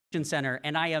Center,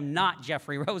 and I am not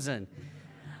Jeffrey Rosen.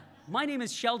 My name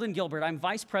is Sheldon Gilbert. I'm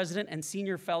Vice President and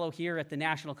Senior Fellow here at the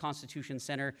National Constitution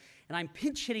Center, and I'm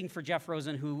pinch hitting for Jeff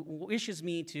Rosen, who wishes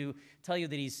me to tell you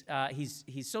that he's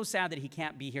so sad that he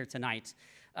can't be here tonight.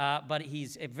 But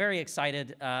he's very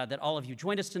excited that all of you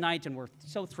joined us tonight, and we're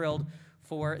so thrilled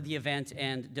for the event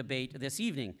and debate this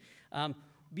evening.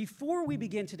 Before we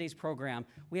begin today's program,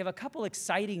 we have a couple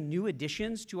exciting new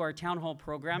additions to our town hall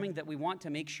programming that we want to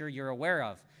make sure you're aware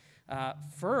of.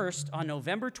 First, on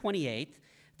November 28th,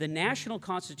 the National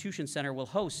Constitution Center will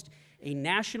host a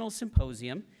national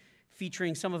symposium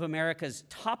featuring some of America's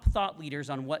top thought leaders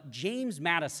on what James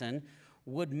Madison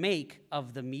would make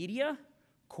of the media,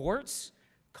 courts,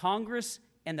 Congress,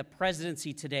 and the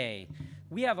presidency today.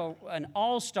 We have an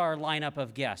all-star lineup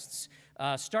of guests,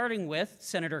 starting with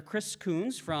Senator Chris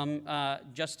Coons from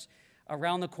just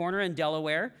around the corner in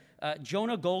Delaware,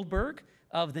 Jonah Goldberg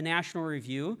of the National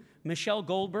Review, Michelle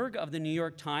Goldberg of the New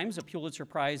York Times, a Pulitzer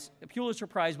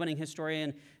Prize-winning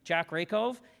historian Jack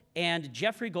Rakove, and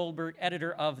Jeffrey Goldberg,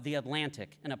 editor of The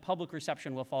Atlantic, and a public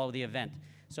reception will follow the event.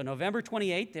 So November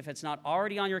 28th, if it's not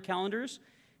already on your calendars,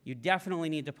 you definitely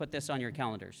need to put this on your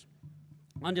calendars.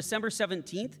 On December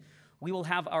 17th, we will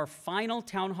have our final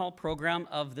town hall program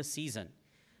of the season.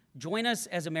 Join us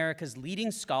as America's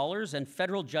leading scholars and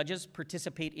federal judges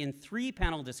participate in 3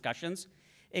 panel discussions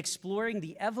exploring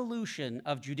the evolution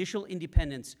of judicial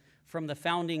independence from the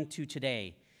founding to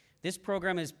today. This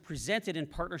program is presented in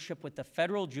partnership with the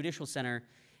Federal Judicial Center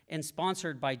and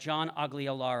sponsored by John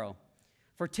Agliolaro.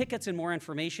 For tickets and more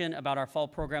information about our fall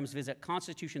programs, visit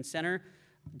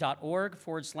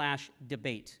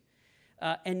constitutioncenter.org/debate.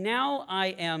 And now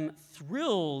I am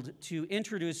thrilled to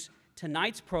introduce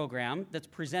tonight's program that's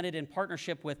presented in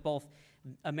partnership with both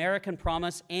American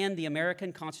Promise and the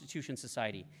American Constitution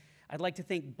Society. I'd like to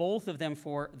thank both of them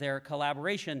for their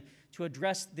collaboration to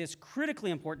address this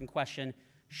critically important question: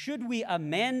 should we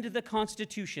amend the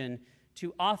Constitution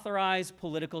to authorize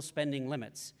political spending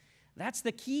limits? That's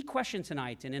the key question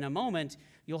tonight, and in a moment,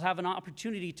 you'll have an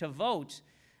opportunity to vote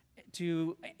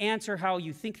to answer how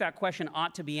you think that question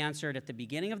ought to be answered at the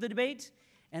beginning of the debate,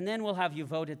 and then we'll have you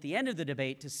vote at the end of the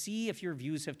debate to see if your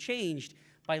views have changed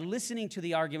by listening to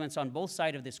the arguments on both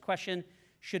sides of this question: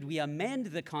 should we amend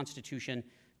the Constitution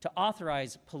to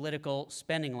authorize political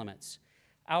spending limits?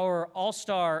 Our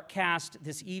all-star cast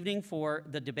this evening for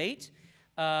the debate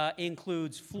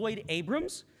includes Floyd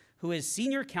Abrams, who is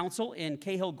senior counsel in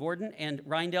Cahill, Gordon, and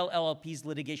Reindel LLP's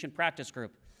litigation practice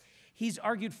group. He's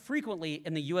argued frequently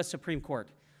in the U.S. Supreme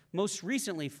Court. Most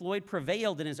recently, Floyd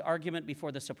prevailed in his argument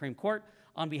before the Supreme Court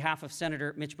on behalf of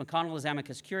Senator Mitch McConnell as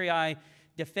amicus curiae,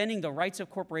 defending the rights of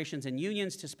corporations and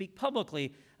unions to speak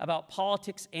publicly about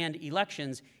politics and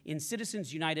elections in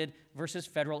Citizens United versus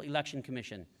Federal Election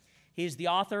Commission. He is the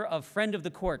author of Friend of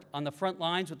the Court: On the Front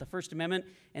Lines with the First Amendment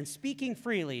and Speaking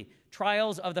Freely: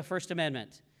 Trials of the First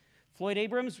Amendment. Floyd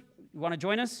Abrams, you want to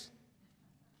join us?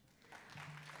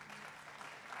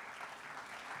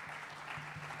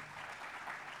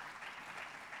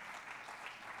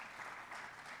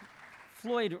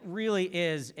 Floyd really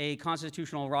is a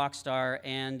constitutional rock star,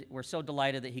 and we're so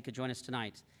delighted that he could join us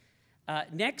tonight.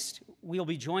 Next, we'll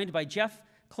be joined by Jeff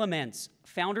Clements,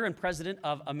 founder and president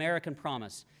of American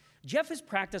Promise. Jeff has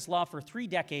practiced law for 3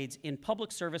 decades in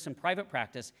public service and private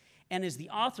practice and is the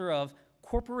author of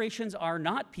Corporations Are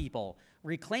Not People: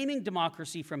 Reclaiming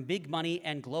Democracy from Big Money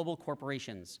and Global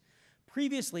Corporations.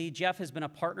 Previously, Jeff has been a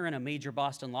partner in a major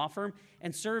Boston law firm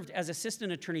and served as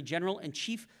Assistant Attorney General and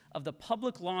Chief of the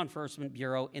Public Law Enforcement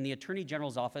Bureau in the Attorney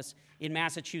General's office in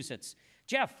Massachusetts.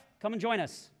 Jeff, come and join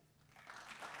us.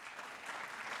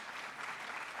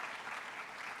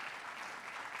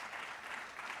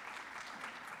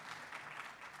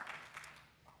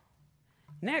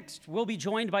 Next, we'll be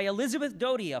joined by Elizabeth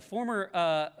Doty, a former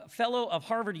fellow of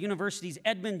Harvard University's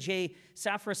Edmund J.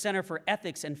 Safra Center for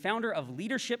Ethics and founder of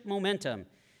Leadership Momentum.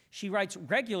 She writes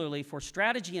regularly for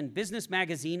Strategy and Business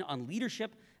magazine on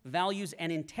leadership, values,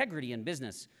 and integrity in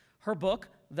business. Her book,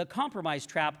 The Compromise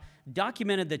Trap,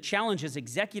 documented the challenges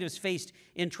executives faced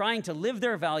in trying to live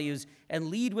their values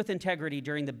and lead with integrity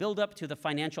during the buildup to the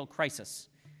financial crisis.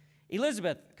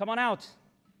 Elizabeth, come on out.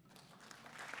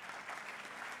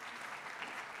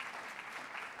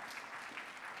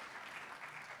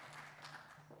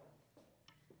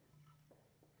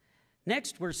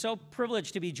 Next, we're so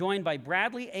privileged to be joined by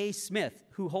Bradley A. Smith,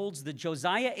 who holds the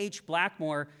Josiah H.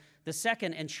 Blackmore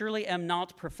II and Shirley M.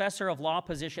 Nault Professor of Law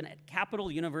position at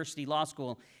Capital University Law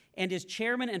School and is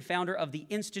chairman and founder of the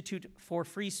Institute for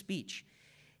Free Speech.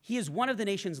 He is one of the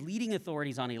nation's leading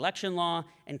authorities on election law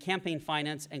and campaign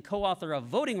finance and co-author of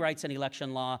Voting Rights and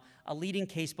Election Law, a leading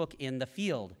casebook in the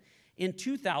field. In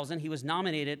 2000, he was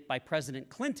nominated by President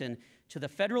Clinton to the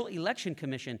Federal Election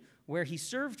Commission, where he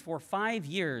served for 5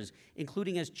 years,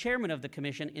 including as chairman of the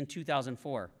commission in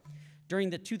 2004.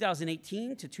 During the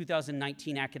 2018 to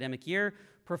 2019 academic year,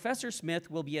 Professor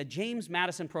Smith will be a James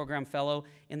Madison Program Fellow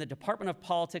in the Department of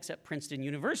Politics at Princeton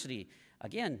University.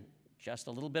 Again, just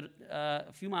a little bit,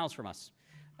 a few miles from us.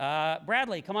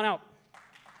 Bradley, come on out.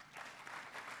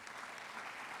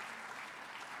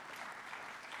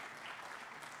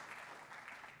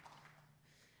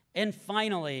 And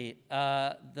finally,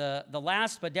 the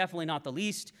last but definitely not the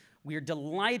least, we are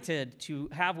delighted to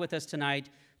have with us tonight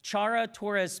Chara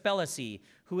Torres-Spelliscy,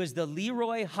 who is the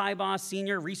Leroy Heibaugh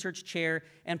Senior Research Chair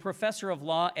and Professor of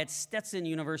Law at Stetson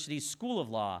University's School of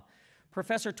Law.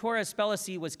 Professor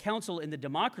Torres-Spelliscy was counsel in the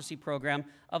democracy program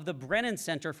of the Brennan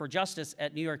Center for Justice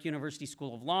at New York University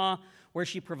School of Law, where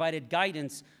she provided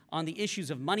guidance on the issues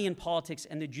of money in politics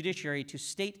and the judiciary to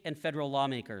state and federal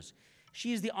lawmakers.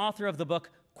 She is the author of the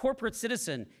book Corporate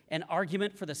Citizen, an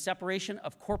argument for the separation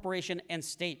of corporation and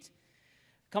state.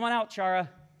 Come on out, Chara.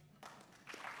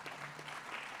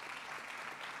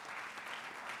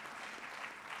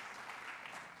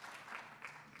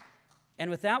 And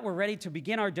with that, we're ready to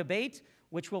begin our debate,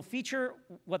 which will feature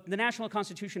what the National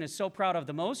Constitution is so proud of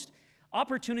the most,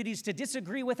 opportunities to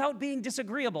disagree without being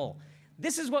disagreeable.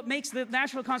 This is what makes the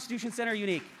National Constitution Center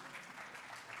unique.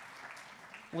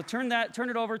 We'll turn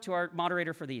it over to our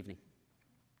moderator for the evening.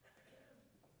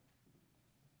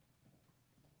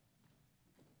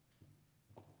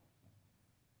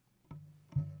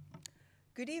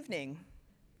 Good evening.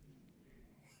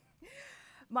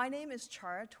 My name is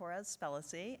Chara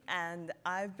Torres-Spelliscy, and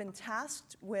I've been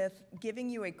tasked with giving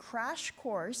you a crash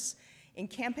course in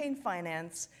campaign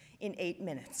finance in 8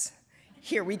 minutes.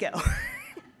 Here we go.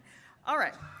 All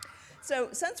right. So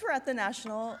since we're at the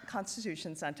National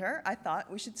Constitution Center, I thought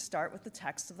we should start with the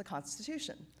text of the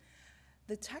Constitution.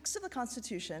 The text of the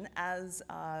Constitution, as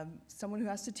someone who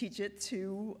has to teach it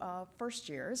to first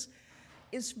years,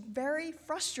 is very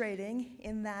frustrating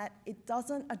in that it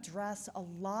doesn't address a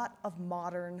lot of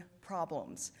modern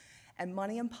problems. And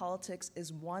money in politics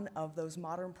is one of those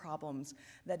modern problems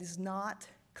that is not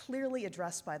clearly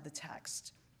addressed by the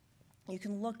text. You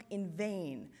can look in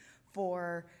vain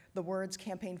for the words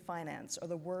campaign finance or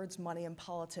the words money in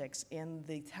politics in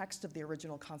the text of the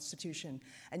original Constitution,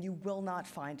 and you will not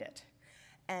find it.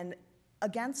 And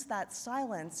against that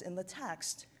silence in the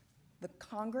text, the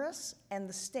Congress and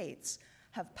the states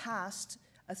have passed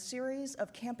a series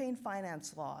of campaign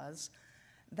finance laws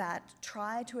that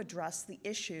try to address the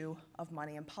issue of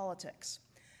money in politics.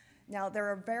 Now, there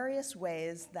are various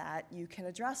ways that you can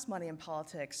address money in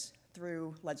politics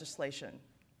through legislation.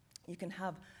 You can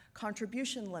have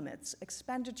contribution limits,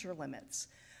 expenditure limits,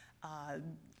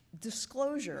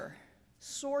 disclosure,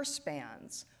 source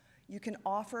bans. You can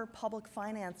offer public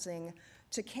financing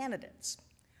to candidates.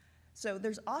 So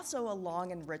there's also a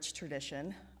long and rich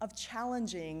tradition of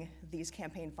challenging these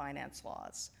campaign finance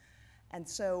laws. And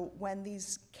so when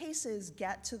these cases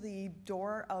get to the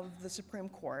door of the Supreme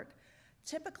Court,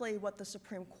 typically what the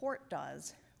Supreme Court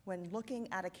does when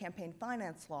looking at a campaign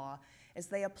finance law is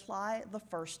they apply the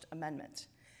First Amendment,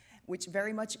 which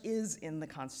very much is in the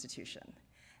Constitution.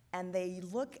 And they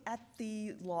look at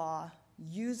the law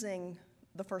using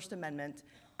the First Amendment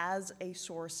as a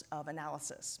source of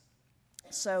analysis.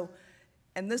 So,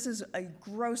 and this is a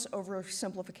gross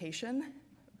oversimplification,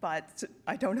 but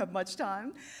I don't have much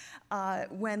time.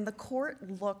 When the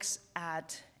court looks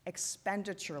at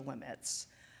expenditure limits,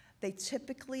 they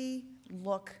typically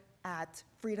look at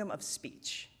freedom of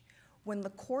speech. When the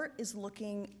court is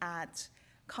looking at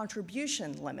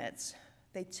contribution limits,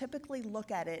 they typically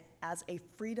look at it as a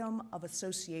freedom of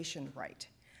association right.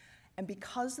 And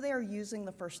because they are using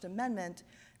the First Amendment,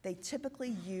 they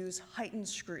typically use heightened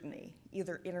scrutiny,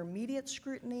 either intermediate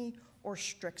scrutiny or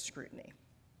strict scrutiny.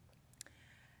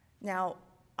 Now,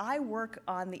 I work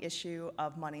on the issue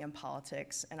of money in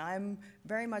politics, and I'm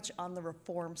very much on the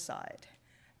reform side.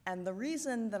 And the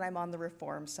reason that I'm on the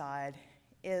reform side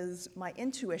is my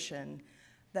intuition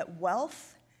that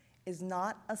wealth is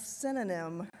not a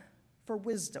synonym for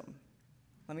wisdom.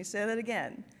 Let me say that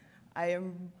again. I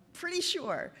am pretty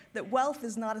sure that wealth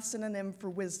is not a synonym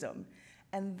for wisdom.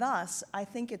 And thus, I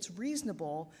think it's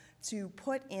reasonable to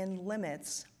put in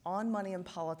limits on money in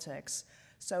politics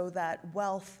so that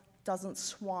wealth doesn't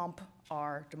swamp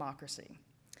our democracy.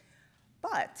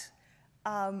 But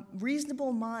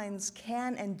reasonable minds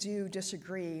can and do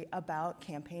disagree about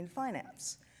campaign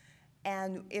finance.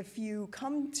 And if you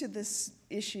come to this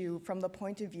issue from the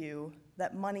point of view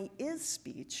that money is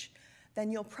speech,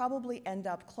 then you'll probably end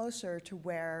up closer to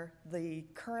where the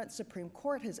current Supreme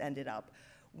Court has ended up,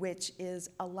 which is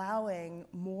allowing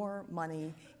more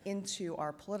money into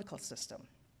our political system.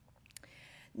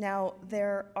 Now,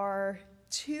 there are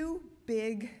two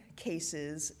big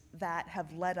cases that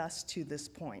have led us to this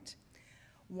point.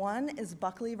 One is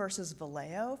Buckley versus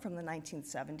Vallejo from the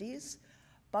 1970s.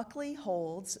 Buckley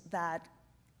holds that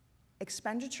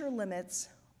expenditure limits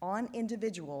on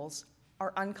individuals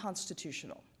are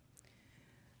unconstitutional.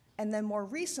 And then more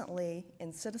recently,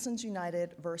 in Citizens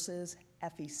United versus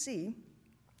FEC,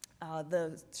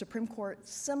 the Supreme Court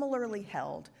similarly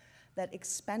held that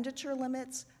expenditure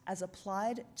limits as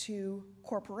applied to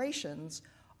corporations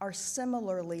are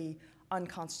similarly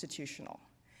unconstitutional.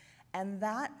 And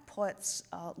that puts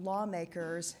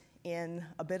lawmakers in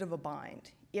a bit of a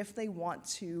bind if they want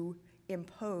to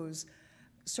impose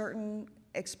certain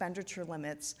expenditure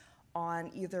limits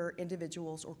on either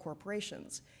individuals or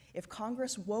corporations. If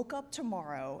Congress woke up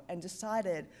tomorrow and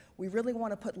decided we really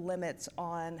want to put limits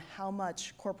on how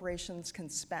much corporations can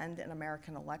spend in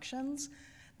American elections,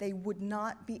 they would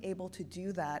not be able to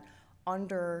do that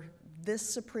under this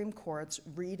Supreme Court's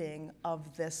reading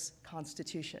of this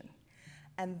Constitution.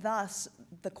 And thus,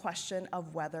 the question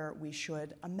of whether we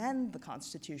should amend the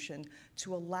Constitution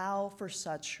to allow for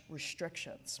such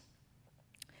restrictions.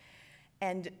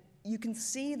 And you can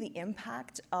see the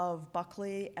impact of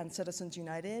Buckley and Citizens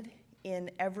United in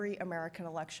every American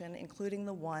election, including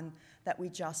the one that we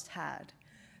just had.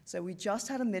 So we just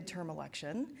had a midterm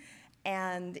election,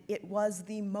 and it was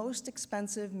the most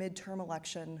expensive midterm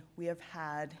election we have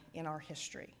had in our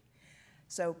history.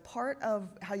 So part of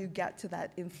how you get to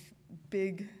that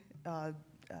big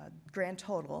grand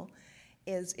total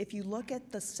is if you look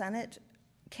at the Senate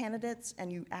candidates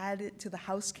and you add it to the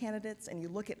House candidates and you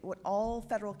look at what all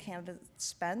federal candidates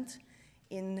spent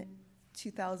in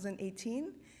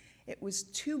 2018, it was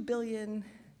 $2 billion.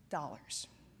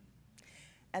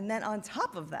 And then on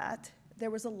top of that, there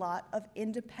was a lot of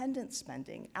independent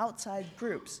spending, outside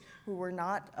groups who were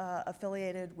not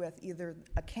affiliated with either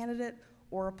a candidate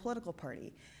or a political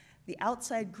party. The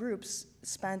outside groups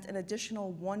spent an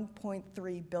additional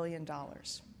 $1.3 billion.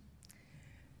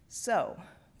 So,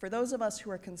 for those of us who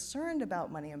are concerned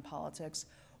about money in politics,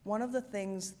 one of the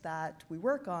things that we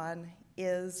work on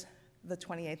is the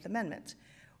 28th Amendment,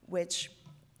 which,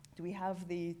 do we have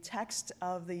the text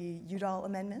of the Udall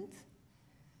Amendment?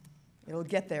 It'll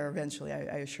get there eventually,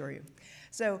 I assure you.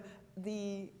 So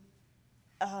the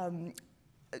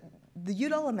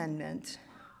Udall Amendment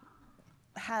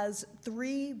has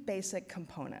three basic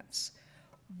components.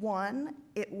 One,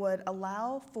 it would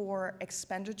allow for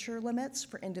expenditure limits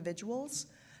for individuals,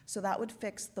 so that would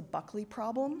fix the Buckley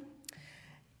problem.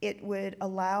 It would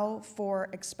allow for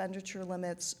expenditure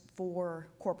limits for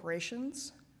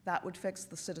corporations. That would fix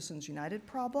the Citizens United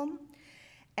problem.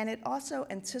 And it also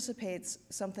anticipates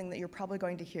something that you're probably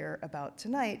going to hear about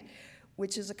tonight,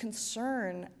 which is a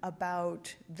concern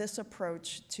about this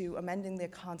approach to amending the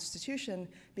Constitution,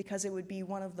 because it would be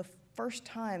one of the first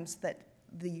times that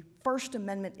the First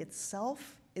Amendment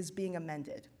itself is being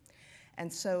amended.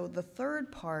 And so the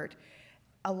third part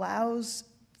allows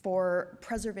for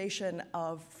preservation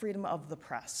of freedom of the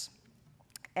press.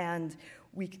 And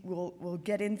we'll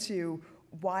get into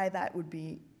why that would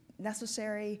be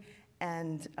necessary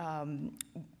and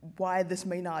why this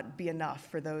may not be enough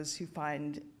for those who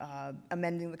find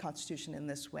amending the Constitution in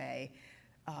this way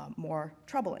more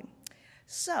troubling.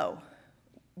 So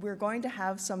we're going to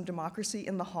have some democracy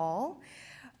in the hall.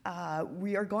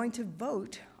 We are going to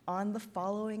vote on the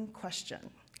following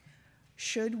question.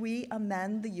 Should we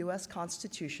amend the US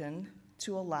Constitution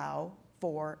to allow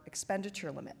for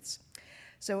expenditure limits?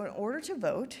 So in order to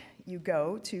vote, you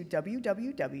go to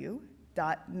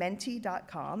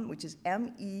www.menti.com, which is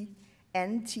MENTI.com.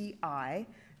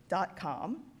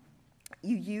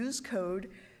 You use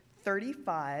code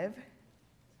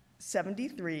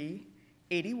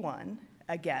 357381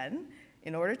 again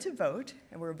in order to vote,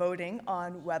 and we're voting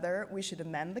on whether we should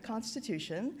amend the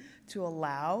Constitution to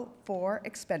allow for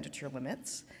expenditure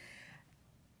limits.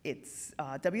 It's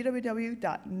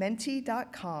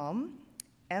www.menti.com,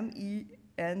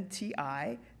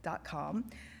 MENTI.com,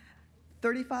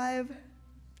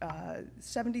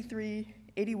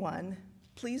 357381.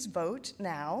 Please vote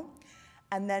now,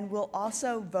 and then we'll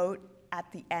also vote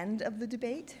at the end of the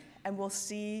debate, and we'll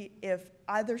see if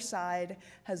either side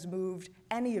has moved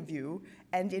any of you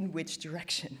and in which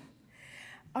direction.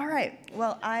 All right,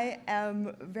 well, I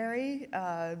am very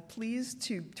pleased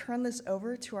to turn this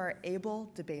over to our able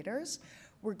debaters.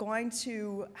 we're going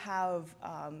to have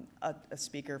a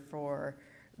speaker for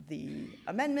the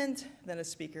amendment, then a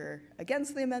speaker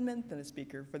against the amendment, then a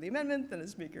speaker for the amendment, then a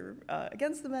speaker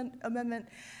against the amendment.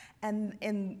 And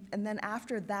then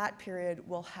after that period,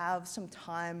 we'll have some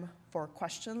time for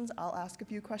questions. I'll ask a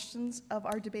few questions of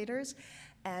our debaters,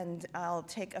 and I'll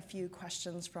take a few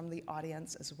questions from the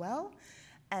audience as well.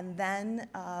 And then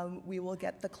we will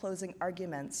get the closing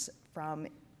arguments from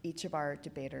each of our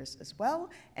debaters as well.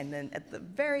 And then at the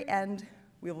very end,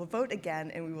 we will vote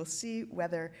again, and we will see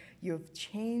whether you have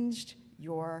changed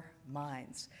your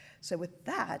minds. So with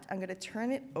that, I'm going to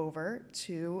turn it over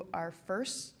to our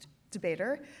first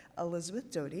debater,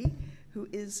 Elizabeth Doty, who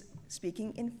is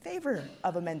speaking in favor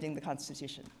of amending the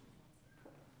Constitution.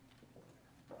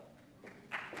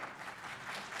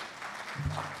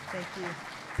 Thank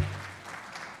you.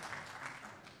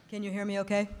 Can you hear me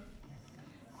okay?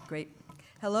 Great.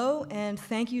 Hello, and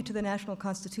thank you to the National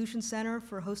Constitution Center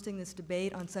for hosting this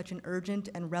debate on such an urgent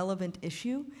and relevant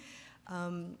issue.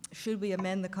 Should we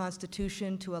amend the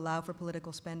Constitution to allow for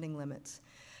political spending limits?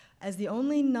 As the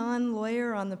only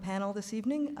non-lawyer on the panel this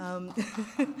evening,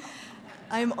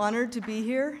 I am honored to be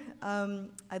here.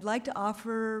 I'd like to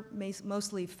offer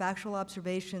mostly factual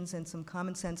observations and some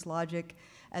common sense logic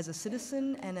as a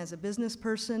citizen and as a business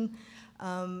person,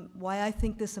 why I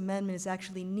think this amendment is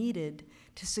actually needed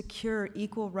to secure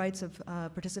equal rights of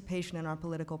participation in our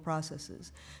political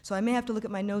processes. So I may have to look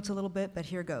at my notes a little bit, but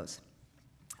here goes.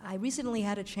 I recently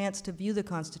had a chance to view the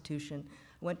Constitution.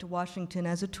 I went to Washington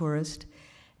as a tourist,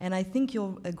 and I think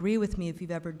you'll agree with me if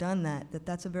you've ever done that, that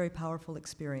that's a very powerful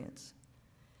experience.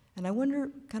 And I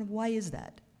wonder, kind of, why is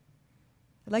that?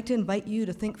 I'd like to invite you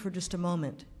to think for just a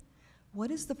moment.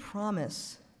 What is the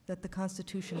promise that the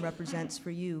Constitution represents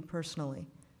for you personally?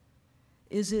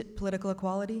 Is it political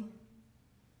equality,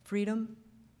 freedom,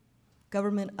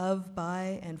 government of,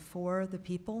 by, and for the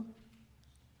people?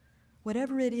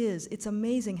 Whatever it is, it's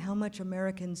amazing how much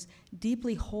Americans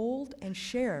deeply hold and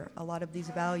share a lot of these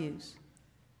values.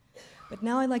 But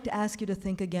now I'd like to ask you to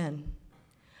think again.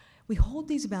 We hold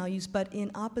these values, but in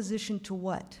opposition to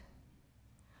what?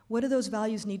 What do those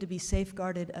values need to be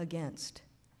safeguarded against?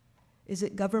 Is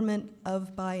it government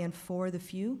of, by, and for the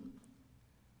few?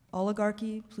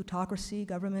 Oligarchy, plutocracy,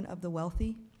 government of the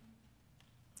wealthy?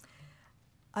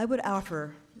 I would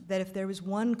offer that if there was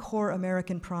one core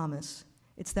American promise,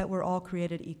 it's that we're all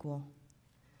created equal,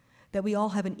 that we all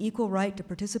have an equal right to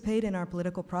participate in our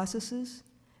political processes,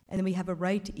 and that we have a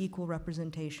right to equal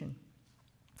representation.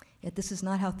 Yet this is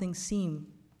not how things seem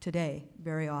today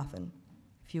very often,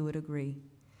 if you would agree.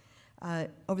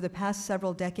 Over the past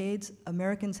several decades,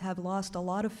 Americans have lost a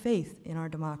lot of faith in our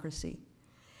democracy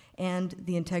and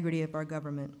the integrity of our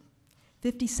government.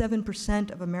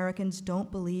 57% of Americans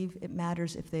don't believe it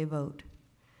matters if they vote,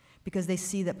 because they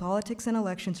see that politics and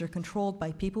elections are controlled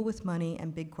by people with money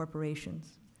and big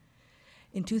corporations.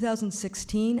 In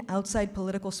 2016, outside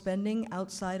political spending,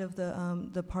 outside of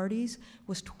the parties,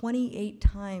 was 28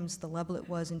 times the level it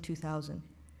was in 2000.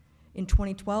 In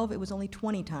 2012, it was only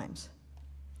 20 times.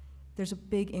 There's a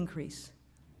big increase.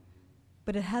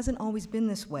 But it hasn't always been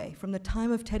this way. From the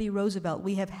time of Teddy Roosevelt,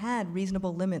 we have had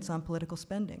reasonable limits on political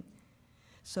spending.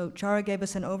 So Chara gave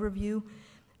us an overview.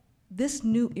 This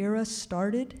new era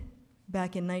started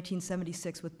back in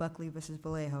 1976 with Buckley versus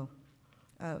Vallejo.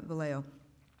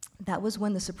 That was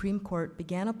when the Supreme Court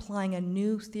began applying a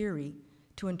new theory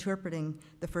to interpreting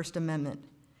the First Amendment.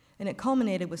 And it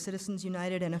culminated with Citizens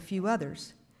United and a few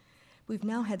others. We've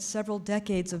now had several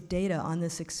decades of data on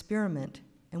this experiment,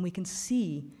 and we can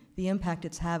see the impact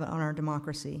it's had on our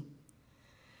democracy.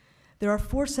 There are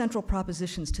 4 central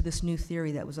propositions to this new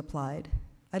theory that was applied.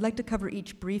 I'd like to cover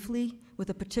each briefly, with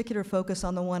a particular focus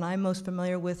on the one I'm most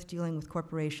familiar with, dealing with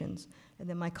corporations, and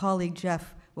then my colleague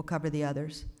Jeff will cover the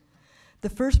others. The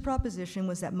first proposition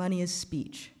was that money is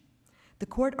speech. The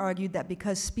court argued that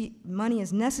because money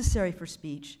is necessary for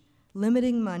speech,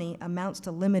 limiting money amounts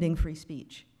to limiting free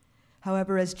speech.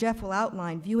 However, as Jeff will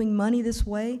outline, viewing money this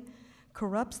way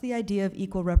corrupts the idea of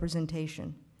equal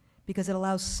representation, because it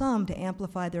allows some to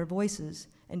amplify their voices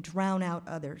and drown out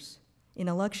others, in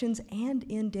elections and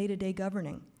in day-to-day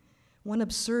governing. One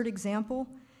absurd example,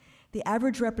 the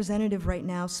average representative right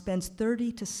now spends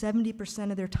 30 to 70%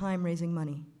 of their time raising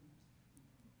money.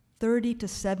 30 to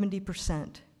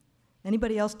 70%.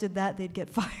 Anybody else did that, they'd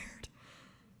get fired.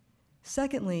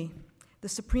 Secondly, the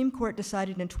Supreme Court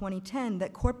decided in 2010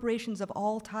 that corporations of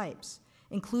all types,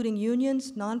 including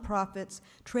unions, nonprofits,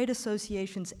 trade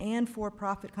associations, and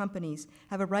for-profit companies,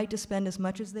 have a right to spend as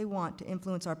much as they want to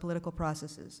influence our political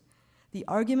processes. The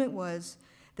argument was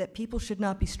that people should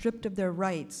not be stripped of their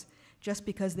rights just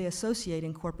because they associate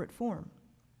in corporate form.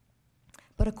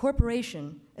 But a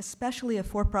corporation, especially a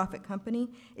for-profit company,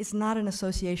 is not an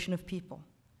association of people.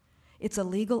 It's a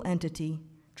legal entity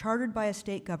chartered by a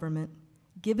state government,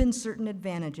 given certain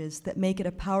advantages that make it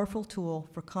a powerful tool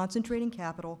for concentrating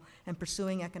capital and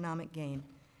pursuing economic gain.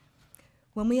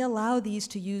 When we allow these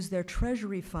to use their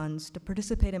treasury funds to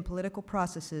participate in political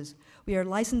processes, we are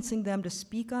licensing them to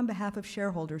speak on behalf of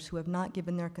shareholders who have not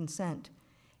given their consent,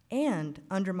 and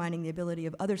undermining the ability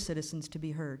of other citizens to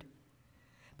be heard.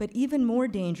 But even more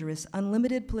dangerous,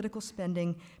 unlimited political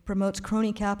spending promotes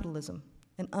crony capitalism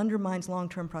and undermines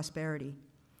long-term prosperity.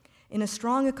 In a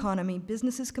strong economy,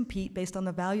 businesses compete based on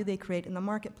the value they create in the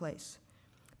marketplace.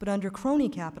 But under crony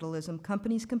capitalism,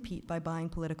 companies compete by buying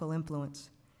political influence.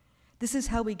 This is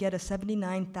how we get a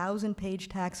 79,000-page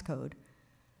tax code,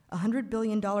 $100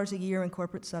 billion a year in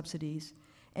corporate subsidies,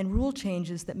 and rule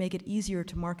changes that make it easier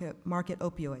to market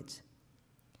opioids.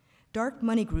 Dark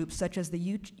money groups such as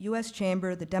the U.S.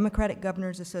 Chamber, the Democratic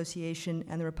Governors Association,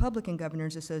 and the Republican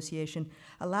Governors Association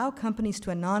allow companies to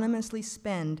anonymously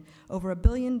spend over $1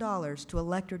 billion to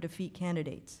elect or defeat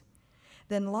candidates.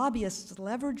 Then lobbyists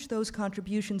leverage those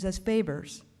contributions as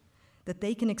favors that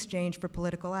they can exchange for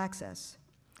political access.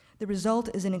 The result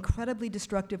is an incredibly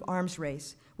destructive arms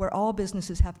race where all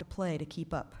businesses have to play to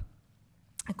keep up.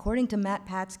 According to Matt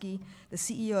Patsky, the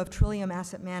CEO of Trillium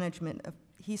Asset Management,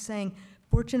 he's saying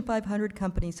Fortune 500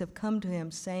 companies have come to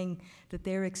him saying that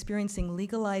they're experiencing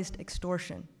legalized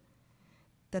extortion,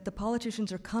 that the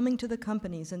politicians are coming to the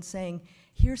companies and saying,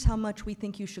 here's how much we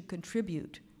think you should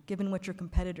contribute, given what your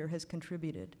competitor has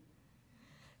contributed.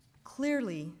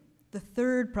 Clearly, the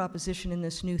third proposition in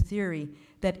this new theory,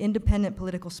 that independent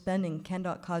political spending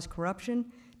cannot cause corruption,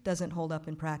 doesn't hold up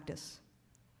in practice.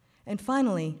 And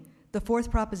finally, the fourth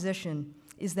proposition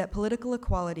is that political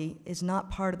equality is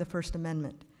not part of the First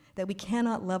Amendment, that we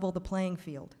cannot level the playing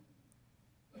field.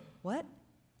 What?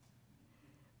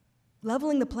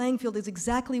 Leveling the playing field is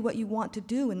exactly what you want to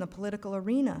do in the political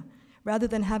arena, rather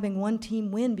than having one team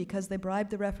win because they bribed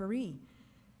the referee.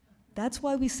 That's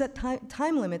why we set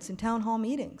time limits in town hall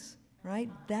meetings, right?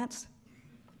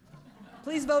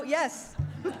 Please vote yes.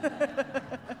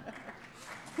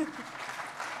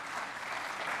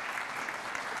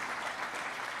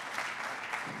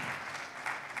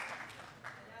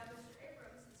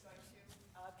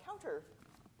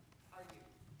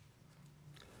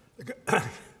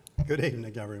 Good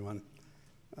evening, everyone.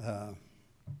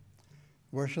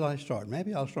 Where shall I start?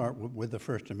 Maybe I'll start with the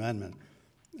First Amendment.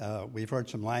 We've heard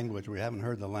some language. We haven't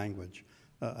heard the language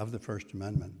of the First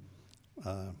Amendment.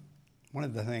 One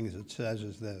of the things it says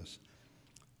is this: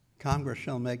 Congress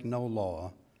shall make no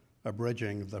law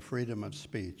abridging the freedom of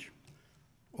speech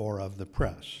or of the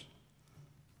press.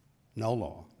 No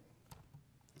law.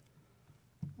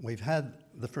 We've had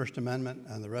the First Amendment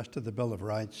and the rest of the Bill of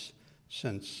Rights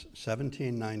since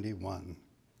 1791.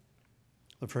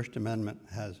 The First Amendment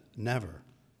has never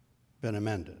been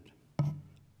amended.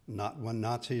 Not when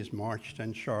Nazis marched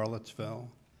in Charlottesville,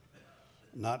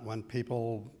 not when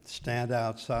people stand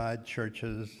outside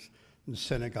churches and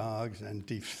synagogues and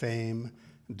defame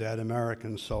dead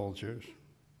American soldiers,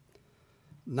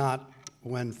 not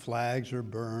when flags are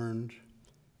burned,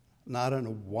 not in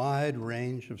a wide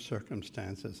range of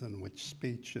circumstances in which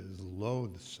speech is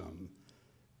loathsome,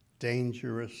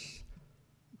 dangerous,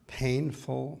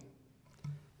 painful,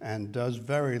 and does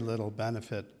very little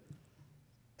benefit,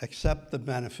 except the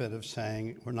benefit of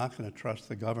saying we're not going to trust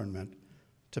the government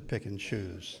to pick and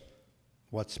choose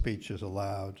what speech is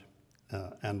allowed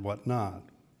and what not.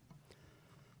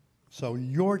 So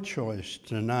your choice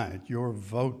tonight, your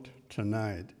vote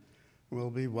tonight,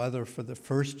 will be whether for the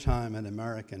first time in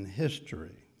American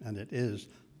history, and it is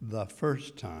the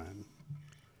first time,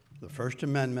 the First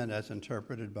Amendment, as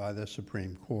interpreted by the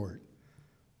Supreme Court,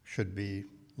 should be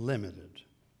limited.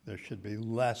 There should be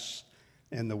less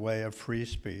in the way of free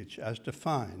speech as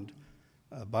defined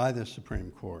by the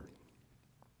Supreme Court.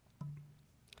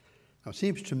 Now, it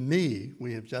seems to me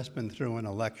we have just been through an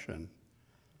election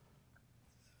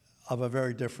of a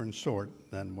very different sort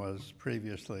than was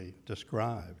previously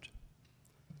described.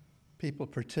 People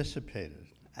participated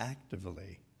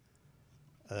actively,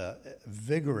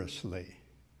 vigorously.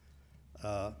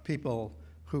 People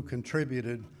who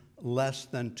contributed less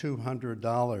than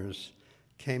 $200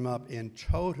 came up in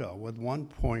total with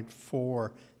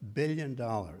 $1.4 billion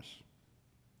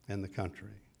in the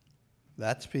country.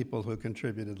 That's people who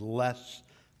contributed less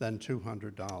than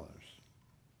 $200.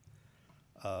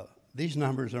 These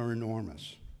numbers are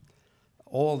enormous.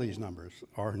 All these numbers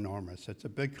are enormous. It's a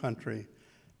big country.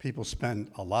 People spend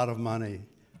a lot of money.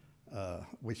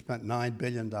 We spent $9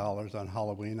 billion on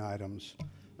Halloween items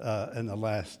in the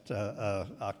last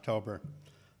October.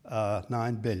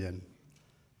 $9 billion.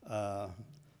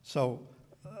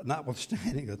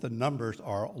 Notwithstanding that the numbers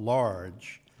are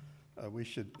large, we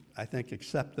should, I think,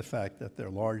 accept the fact that they're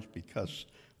large because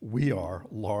we are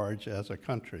large as a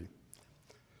country.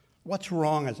 What's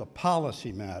wrong as a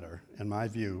policy matter, in my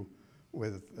view,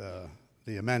 with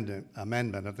the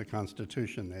amendment of the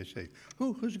Constitution? They say,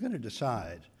 who's going to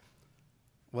decide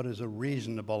what is a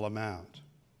reasonable amount?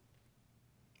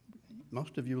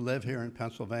 Most of you live here in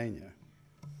Pennsylvania.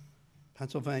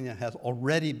 Pennsylvania has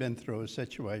already been through a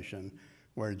situation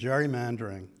where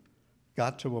gerrymandering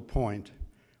got to a point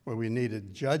where we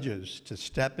needed judges to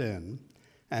step in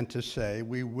and to say,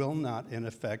 we will not, in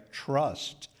effect,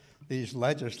 trust these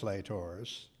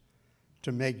legislators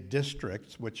to make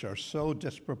districts which are so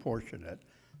disproportionate,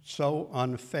 so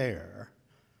unfair,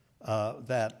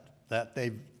 that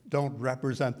they don't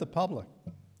represent the public.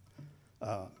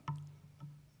 The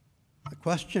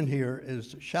question here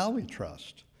is, shall we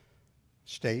trust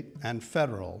state and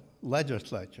federal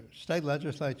legislatures, state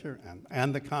legislature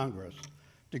and the Congress,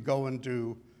 to go and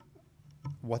do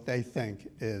what they think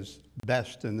is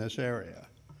best in this area?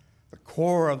 The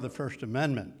core of the First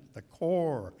Amendment, the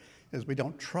core is we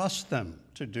don't trust them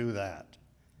to do that.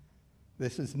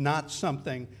 This is not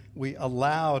something we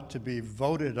allow to be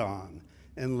voted on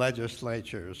in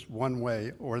legislatures one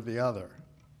way or the other.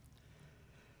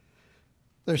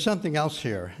 There's something else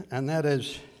here, and that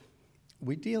is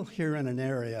we deal here in an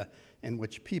area in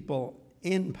which people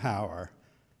in power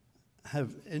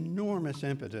have enormous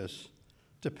impetus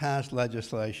to pass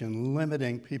legislation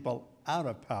limiting people out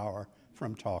of power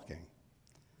from talking.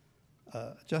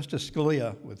 Justice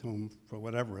Scalia, with whom, for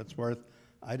whatever it's worth,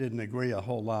 I didn't agree a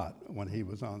whole lot when he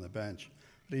was on the bench,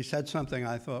 but he said something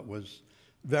I thought was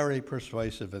very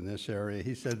persuasive in this area.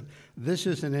 He said, this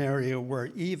is an area where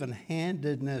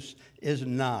even-handedness is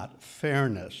not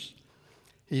fairness.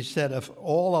 He said if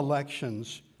all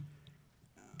elections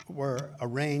were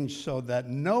arranged so that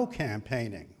no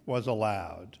campaigning was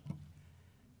allowed,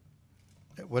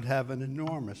 it would have an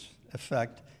enormous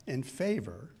effect in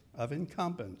favor of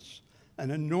incumbents,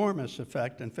 an enormous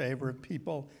effect in favor of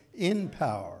people in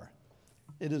power.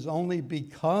 It is only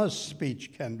because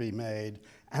speech can be made,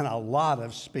 and a lot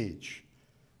of speech,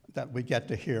 that we get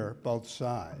to hear both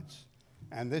sides.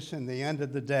 And this, in the end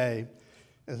of the day,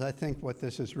 is, I think, what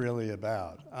this is really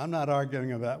about. I'm not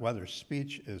arguing about whether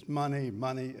speech is money,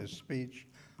 money is speech.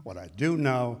 What I do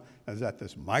know is that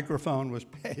this microphone was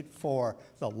paid for,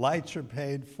 the lights are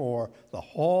paid for, the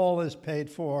hall is paid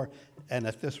for, and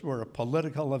if this were a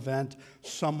political event,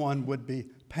 someone would be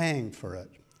paying for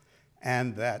it.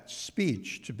 And that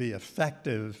speech, to be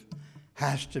effective,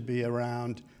 has to be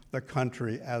around the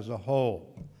country as a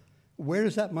whole. Where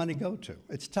does that money go to?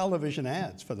 It's television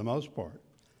ads, for the most part.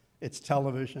 It's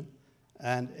television,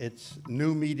 and it's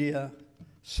new media,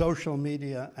 social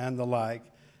media, and the like.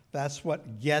 That's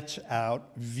what gets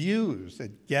out views.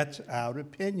 It gets out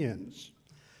opinions.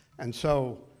 And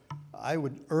so I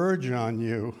would urge on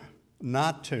you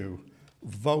not to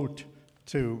vote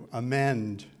to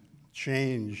amend,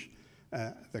 change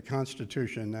the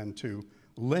Constitution and to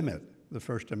limit the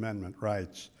First Amendment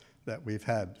rights that we've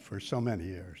had for so many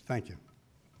years. Thank you.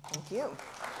 Thank you.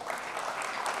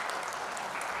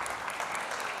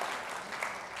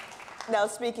 Now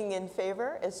speaking in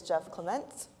favor is Jeff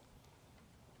Clements.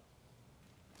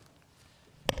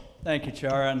 Thank you,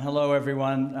 Chara, and hello,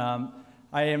 everyone.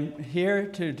 I am here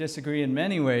to disagree in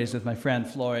many ways with my friend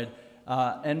Floyd,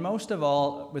 and most of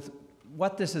all with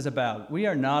what this is about. We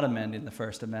are not amending the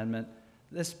First Amendment.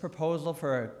 This proposal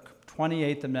for a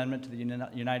 28th Amendment to the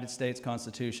United States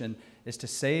Constitution is to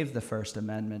save the First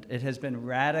Amendment. It has been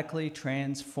radically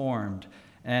transformed,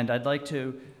 and I'd like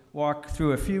to walk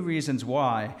through a few reasons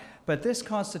why. But this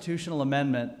constitutional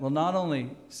amendment will not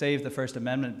only save the First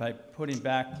Amendment by putting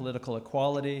back political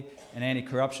equality and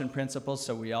anti-corruption principles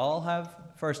so we all have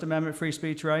First Amendment free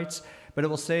speech rights, but it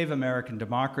will save American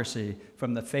democracy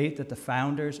from the fate that the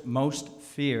founders most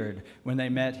feared when they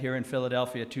met here in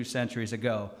Philadelphia 2 centuries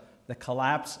ago, the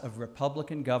collapse of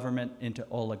Republican government into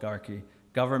oligarchy,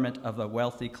 government of the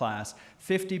wealthy class.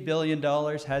 $50 billion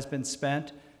has been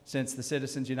spent since the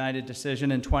Citizens United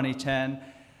decision in 2010.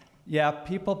 Yeah,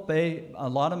 people pay a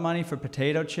lot of money for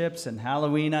potato chips and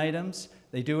Halloween items.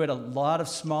 They do it a lot of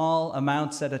small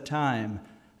amounts at a time.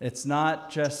 It's not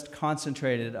just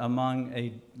concentrated among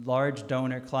a large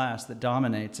donor class that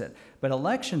dominates it. But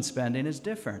election spending is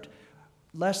different.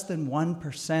 Less than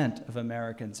 1% of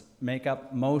Americans make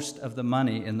up most of the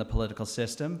money in the political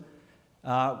system.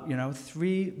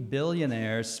 3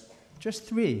 billionaires, just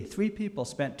three people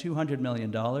spent $200 million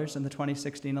in the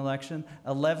 2016 election.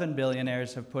 11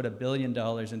 billionaires have put $1 billion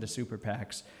into super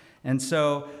PACs. And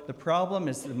so the problem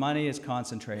is the money is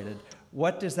concentrated.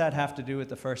 What does that have to do with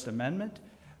the First Amendment?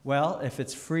 Well, if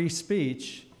it's free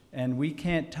speech and we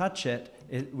can't touch it,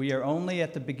 we are only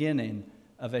at the beginning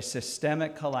of a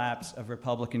systemic collapse of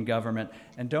Republican government.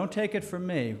 And don't take it from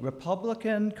me.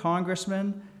 Republican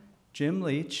Congressman Jim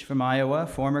Leach from Iowa,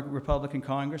 former Republican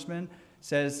congressman,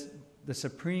 says the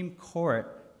Supreme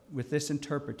Court, with this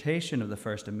interpretation of the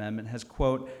First Amendment, has,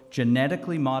 quote,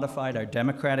 genetically modified our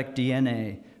democratic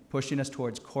DNA, pushing us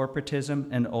towards corporatism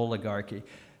and oligarchy.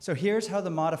 So here's how the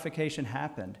modification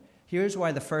happened. Here's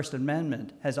why the First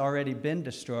Amendment has already been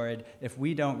destroyed if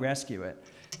we don't rescue it.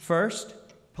 First,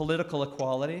 political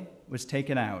equality was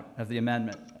taken out of the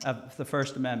amendment, of the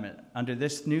First Amendment. Under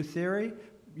this new theory,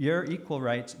 your equal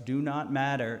rights do not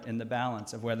matter in the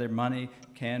balance of whether money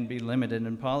can be limited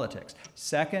in politics.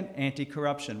 Second,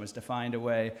 anti-corruption was defined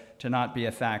away to not be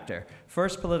a factor.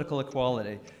 First, political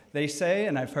equality. They say,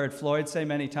 and I've heard Floyd say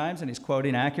many times, and he's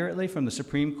quoting accurately from the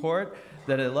Supreme Court,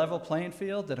 that a level playing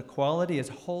field, that equality is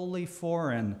wholly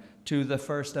foreign to the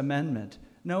First Amendment.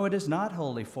 No, it is not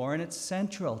wholly foreign. It's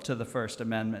central to the First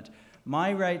Amendment.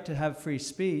 My right to have free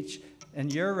speech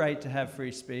and your right to have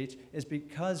free speech is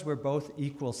because we're both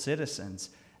equal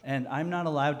citizens. And I'm not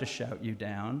allowed to shout you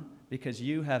down because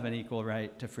you have an equal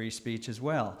right to free speech as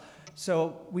well.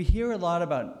 So we hear a lot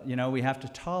about, we have to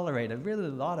tolerate a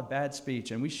lot of bad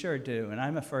speech, and we sure do. And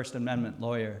I'm a First Amendment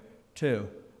lawyer, too.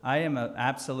 I am an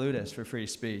absolutist for free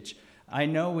speech. I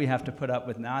know we have to put up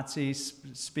with Nazi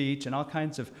speech and all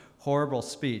kinds of horrible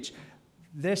speech.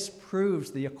 This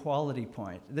proves the equality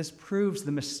point. This proves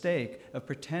the mistake of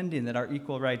pretending that our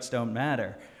equal rights don't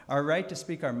matter. Our right to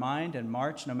speak our mind and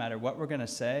march no matter what we're going to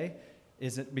say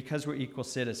is because we're equal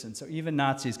citizens. So even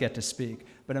Nazis get to speak.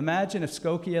 But imagine if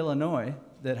Skokie, Illinois,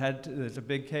 there's a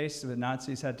big case the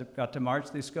Nazis got to march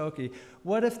through Skokie.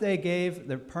 What if they gave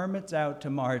their permits out to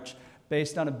march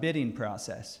based on a bidding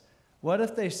process? What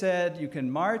if they said you can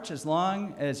march as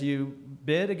long as you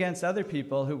bid against other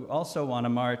people who also want to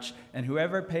march, and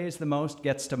whoever pays the most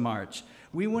gets to march?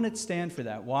 We wouldn't stand for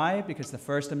that. Why? Because the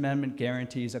First Amendment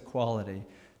guarantees equality.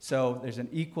 So there's an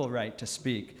equal right to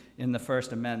speak in the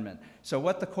First Amendment. So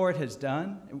what the court has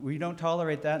done, we don't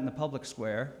tolerate that in the public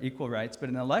square, equal rights, but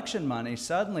in election money,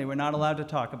 suddenly we're not allowed to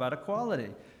talk about equality.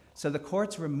 So the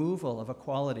court's removal of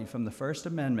equality from the First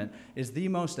Amendment is the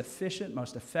most efficient,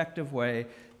 most effective way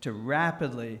to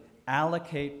rapidly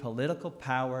allocate political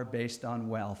power based on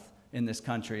wealth in this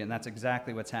country, and that's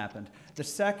exactly what's happened. The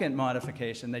second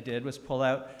modification they did was pull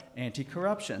out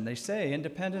anti-corruption. They say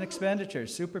independent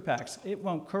expenditures, super PACs, it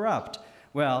won't corrupt.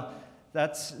 Well,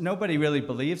 nobody really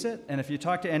believes it, and if you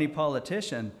talk to any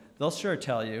politician, they'll sure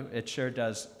tell you it sure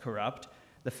does corrupt.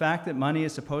 The fact that money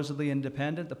is supposedly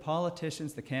independent, the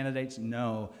politicians, the candidates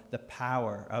know the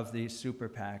power of these super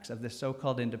PACs, of this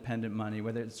so-called independent money,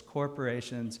 whether it's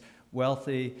corporations,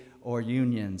 wealthy, or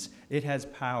unions. It has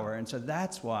power, and so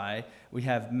that's why we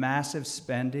have massive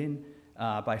spending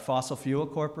by fossil fuel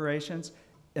corporations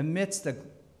amidst the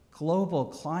global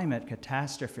climate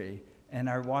catastrophe, and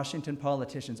our Washington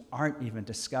politicians aren't even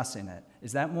discussing it.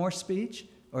 Is that more speech?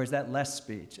 Or is that less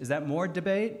speech? Is that more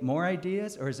debate, more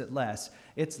ideas, or is it less?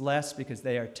 It's less because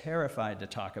they are terrified to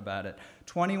talk about it.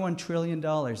 $21 trillion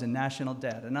in national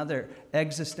debt, another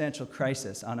existential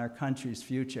crisis on our country's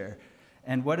future.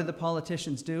 And what do the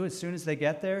politicians do as soon as they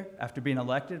get there, after being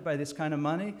elected by this kind of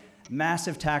money?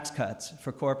 Massive tax cuts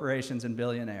for corporations and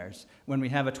billionaires when we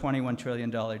have a $21 trillion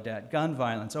debt. Gun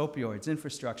violence, opioids,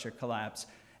 infrastructure collapse,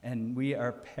 and we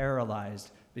are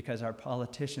paralyzed because our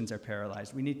politicians are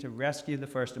paralyzed. We need to rescue the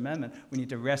First Amendment. We need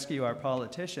to rescue our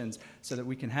politicians so that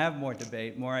we can have more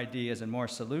debate, more ideas, and more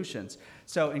solutions.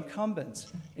 So incumbents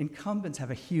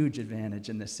have a huge advantage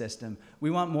in this system.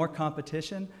 We want more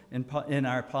competition in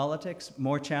our politics,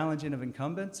 more challenging of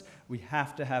incumbents. We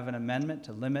have to have an amendment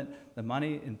to limit the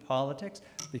money in politics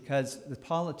because the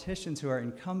politicians who are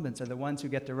incumbents are the ones who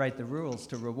get to write the rules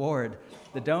to reward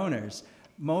the donors.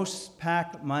 Most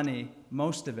PAC money,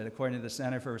 most of it, according to the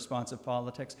Center for Responsive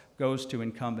Politics, goes to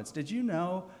incumbents. Did you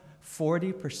know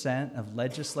 40% of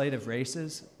legislative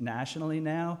races nationally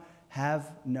now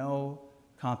have no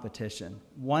competition?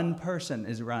 One person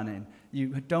is running. You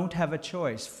don't have a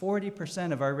choice.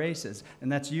 40% of our races,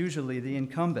 and that's usually the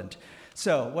incumbent.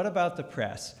 So what about the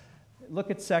press?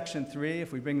 Look at Section 3.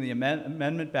 If we bring the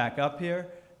amendment back up here,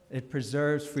 it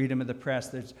preserves freedom of the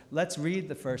press. Let's read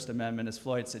the First Amendment as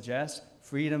Floyd suggests.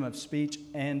 Freedom of speech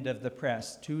and of the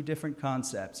press, two different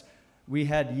concepts. We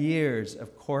had years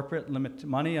of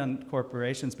money on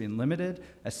corporations being limited,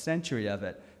 a century of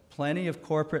it. Plenty of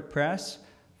corporate press.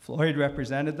 Floyd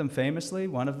represented them famously,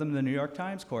 one of them the New York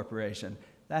Times Corporation.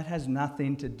 That has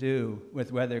nothing to do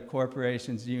with whether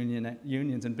corporations,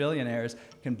 unions, and billionaires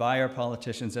can buy our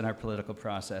politicians and our political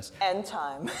process. End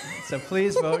time. So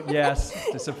please vote yes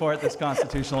to support this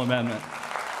constitutional amendment.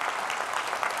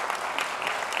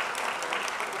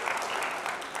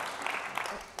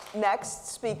 Next,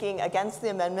 speaking against the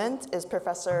amendment is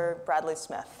Professor Bradley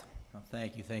Smith. Well,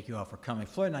 thank you all for coming.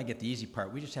 Floyd and I get the easy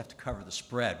part. We just have to cover the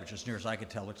spread, which as near as I can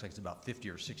tell looks like it's about 50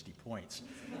 or 60 points.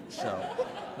 So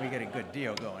we get a good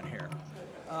deal going here.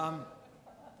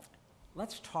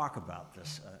 Let's talk about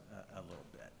this a little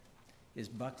bit. Is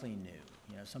Buckley new?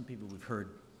 You know, some people we've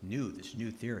heard this new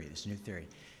theory. It's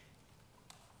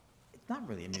not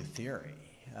really a new theory.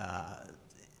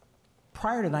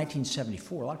 Prior to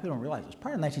 1974, a lot of people don't realize this,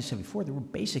 prior to 1974, there were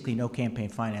basically no campaign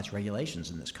finance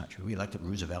regulations in this country. We elected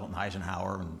Roosevelt and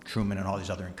Eisenhower and Truman and all these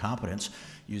other incompetents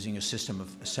using a system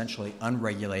of essentially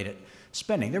unregulated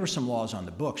spending. There were some laws on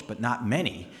the books, but not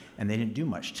many, and they didn't do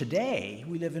much. Today,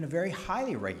 we live in a very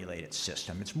highly regulated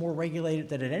system. It's more regulated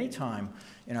than at any time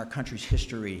in our country's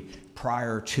history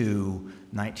prior to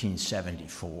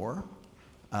 1974.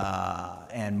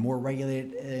 And more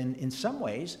regulated in some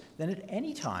ways than at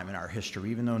any time in our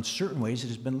history, even though in certain ways it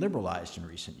has been liberalized in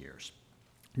recent years.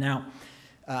 Now,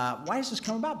 why does this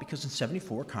come about? Because in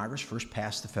 '74, Congress first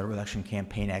passed the Federal Election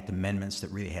Campaign Act amendments that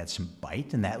really had some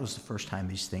bite, and that was the first time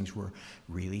these things were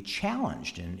really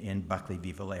challenged in Buckley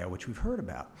v. Vallejo, which we've heard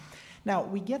about. Now,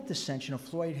 we get the sense, you know,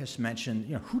 Floyd has mentioned,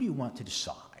 you know, who do you want to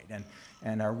decide?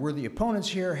 And our worthy opponents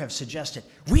here have suggested,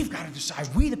 we've got to decide,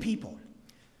 we the people.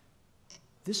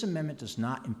 This amendment does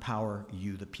not empower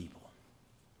you, the people.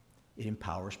 It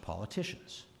empowers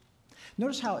politicians.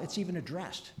 Notice how it's even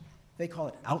addressed. They call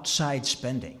it outside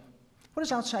spending. What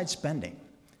is outside spending?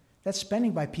 That's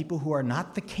spending by people who are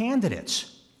not the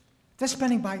candidates. That's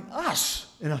spending by us,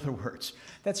 in other words.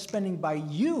 That's spending by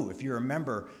you if you're a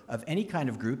member of any kind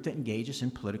of group that engages in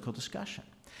political discussion.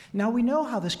 Now, we know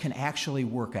how this can actually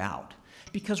work out,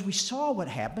 because we saw what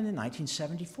happened in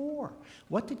 1974.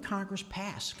 What did Congress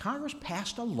pass? Congress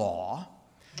passed a law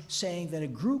saying that a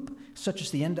group such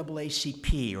as the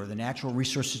NAACP or the Natural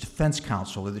Resources Defense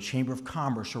Council or the Chamber of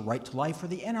Commerce or Right to Life or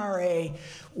the NRA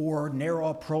or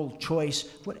NARAL pro-choice,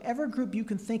 whatever group you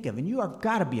can think of, and you have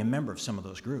got to be a member of some of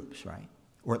those groups, right?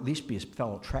 Or at least be a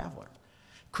fellow traveler,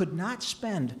 could not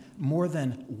spend more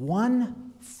than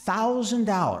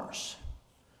 $1,000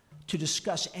 to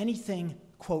discuss anything,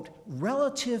 quote,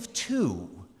 relative to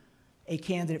a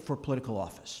candidate for political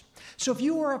office. So if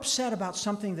you were upset about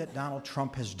something that Donald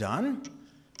Trump has done,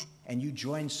 and you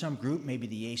joined some group, maybe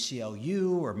the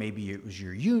ACLU, or maybe it was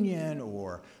your union,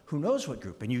 or who knows what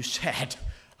group, and you said,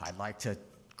 I'd like to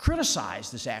criticize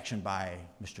this action by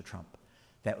Mr. Trump,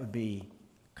 that would be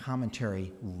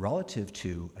commentary relative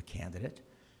to a candidate,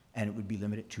 and it would be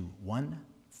limited to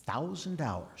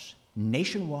 $1,000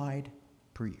 nationwide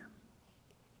per year.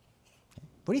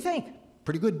 What do you think?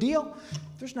 Pretty good deal?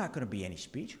 There's not going to be any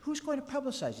speech. Who's going to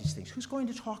publicize these things? Who's going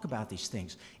to talk about these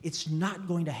things? It's not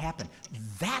going to happen.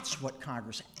 That's what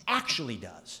Congress actually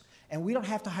does. And we don't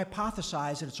have to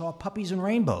hypothesize that it's all puppies and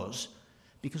rainbows,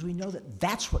 because we know that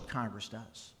that's what Congress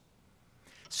does.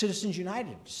 Citizens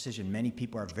United, a decision many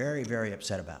people are very, very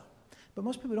upset about. But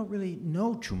most people don't really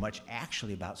know too much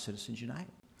actually about Citizens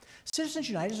United. Citizens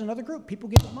United is another group. People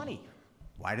give it money.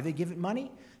 Why do they give it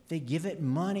money? They give it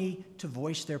money to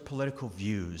voice their political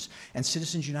views. And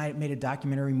Citizens United made a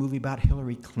documentary movie about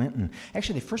Hillary Clinton.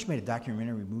 Actually, they first made a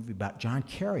documentary movie about John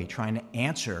Kerry, trying to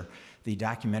answer the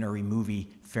documentary movie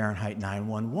Fahrenheit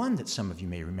 9/11 that some of you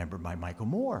may remember by Michael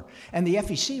Moore. And the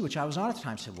FEC, which I was on at the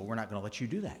time, said, well, we're not going to let you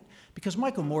do that, because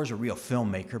Michael Moore's a real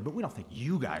filmmaker, but we don't think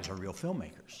you guys are real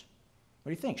filmmakers. What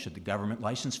do you think? Should the government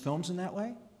license films in that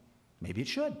way? Maybe it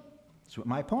should. That's what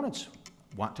my opponents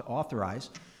want to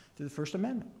authorize through the First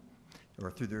Amendment, or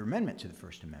through their amendment to the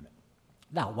First Amendment.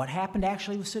 Now, what happened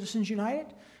actually with Citizens United,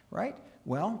 right?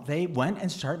 Well, they went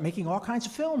and started making all kinds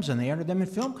of films, and they entered them in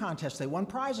film contests. They won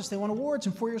prizes, they won awards,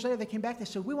 and 4 years later they came back, they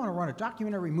said, we want to run a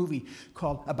documentary movie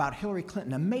about Hillary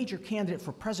Clinton, a major candidate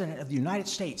for president of the United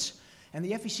States. And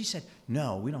the FEC said,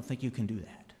 no, we don't think you can do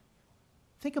that.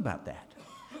 Think about that.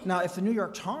 Now, if the New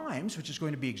York Times, which is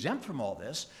going to be exempt from all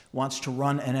this, wants to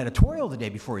run an editorial the day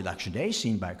before Election Day,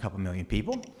 seen by a couple million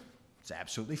people, it's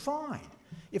absolutely fine.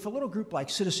 If a little group like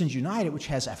Citizens United, which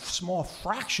has a small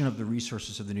fraction of the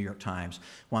resources of the New York Times,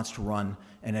 wants to run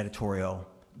an editorial,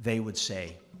 they would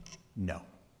say, no,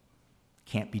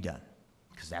 can't be done,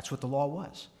 because that's what the law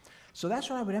was. So that's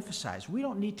what I would emphasize. We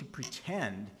don't need to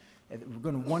pretend that we're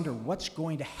going to wonder what's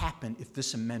going to happen if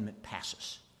this amendment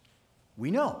passes.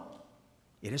 We know.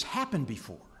 It has happened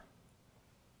before.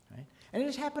 Right? And it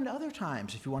has happened other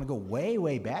times. If you want to go way,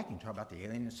 way back, you can talk about the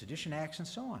Alien and Sedition Acts and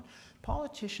so on.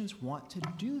 Politicians want to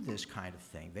do this kind of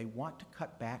thing. They want to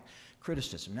cut back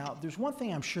criticism. Now, there's one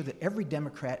thing I'm sure that every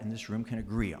Democrat in this room can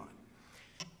agree on.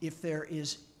 If there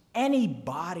is any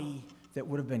body that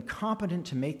would have been competent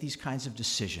to make these kinds of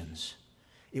decisions,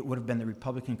 it would have been the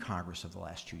Republican Congress of the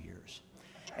last 2 years.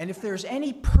 And if there's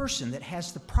any person that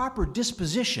has the proper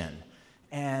disposition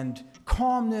and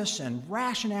calmness and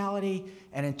rationality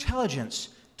and intelligence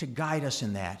to guide us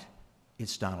in that,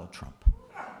 it's Donald Trump.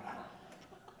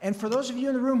 And for those of you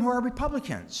in the room who are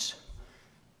Republicans,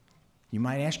 you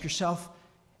might ask yourself,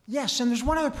 yes, and there's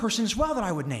one other person as well that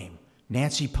I would name,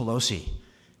 Nancy Pelosi.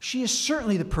 She is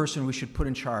certainly the person we should put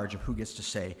in charge of who gets to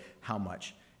say how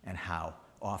much and how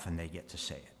often they get to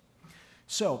say it.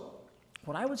 So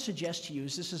what I would suggest to you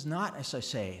is this is not, as I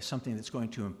say, something that's going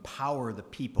to empower the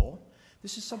people.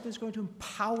 This is something that's going to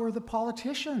empower the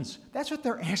politicians. That's what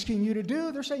they're asking you to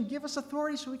do. They're saying, give us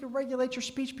authority so we can regulate your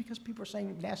speech because people are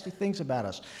saying nasty things about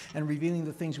us and revealing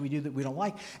the things we do that we don't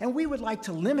like. And we would like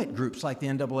to limit groups like the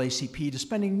NAACP to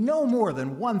spending no more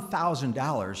than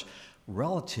 $1,000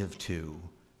 relative to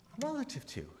a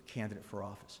candidate for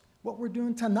office. What we're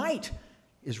doing tonight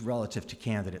is relative to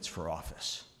candidates for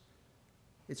office.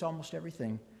 It's almost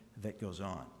everything that goes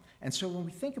on. And so when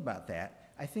we think about that,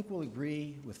 I think we'll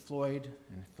agree with Floyd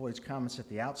and Floyd's comments at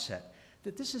the outset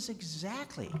that this is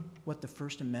exactly what the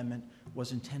First Amendment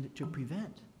was intended to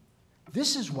prevent.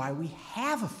 This is why we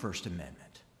have a First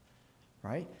Amendment,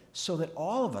 right? So that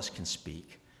all of us can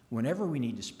speak whenever we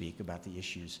need to speak about the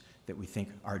issues that we think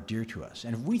are dear to us.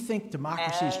 And if we think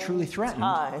democracy is truly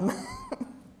threatened,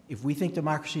 if we think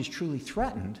democracy is truly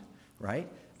threatened, right,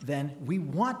 then we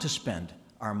want to spend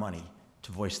our money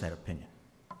to voice that opinion.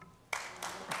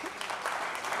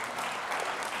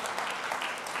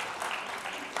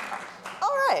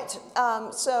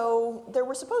 So there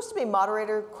were supposed to be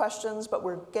moderator questions, but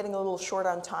we're getting a little short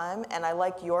on time, and I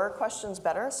like your questions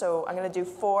better, so I'm going to do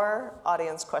 4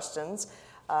 audience questions,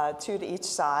 2 to each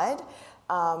side.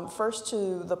 First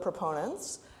to the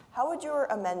proponents. How would your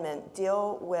amendment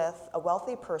deal with a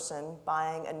wealthy person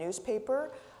buying a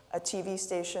newspaper, a TV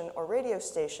station, or radio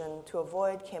station to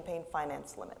avoid campaign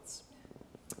finance limits?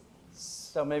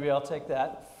 So maybe I'll take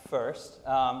that first.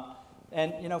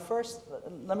 And you know, first,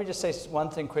 let me just say one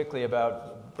thing quickly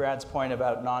about Brad's point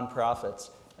about nonprofits.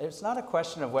 It's not a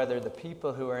question of whether the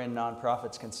people who are in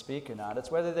nonprofits can speak or not.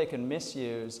 It's whether they can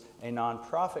misuse a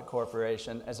nonprofit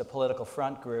corporation as a political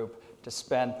front group to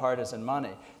spend partisan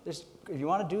money. If you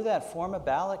want to do that, form a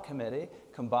ballot committee,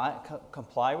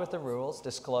 comply with the rules,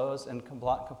 disclose, and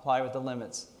comply with the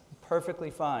limits.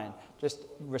 Perfectly fine. Just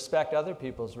respect other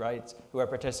people's rights who are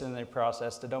participating in the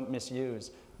process to don't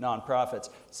misuse nonprofits.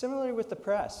 Similarly with the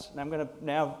press, and I'm going to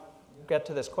now get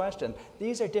to this question.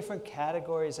 These are different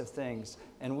categories of things,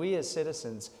 and we as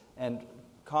citizens and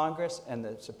Congress and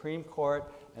the Supreme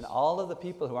Court and all of the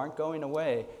people who aren't going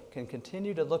away can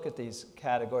continue to look at these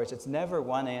categories. It's never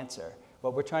one answer.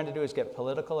 What we're trying to do is get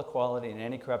political equality and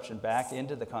anti-corruption back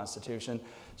into the Constitution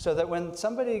so that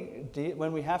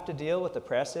when we have to deal with the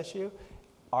press issue,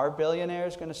 are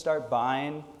billionaires going to start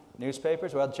buying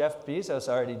newspapers? Well, Jeff Bezos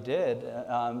already did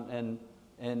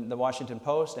in the Washington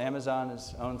Post. Amazon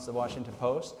owns the Washington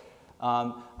Post.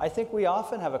 I think we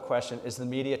often have a question, is the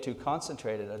media too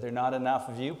concentrated? Are there not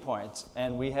enough viewpoints?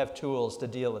 And we have tools to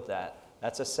deal with that.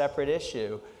 That's a separate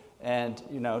issue. And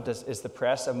you know, is the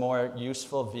press a more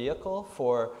useful vehicle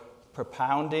for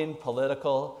propounding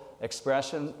political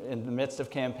expression in the midst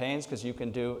of campaigns because you can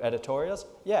do editorials?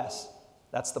 Yes,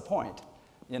 that's the point.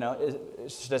 You know,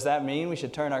 does that mean we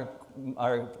should turn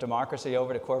our democracy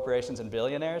over to corporations and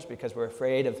billionaires because we're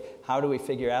afraid of how do we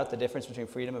figure out the difference between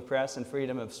freedom of press and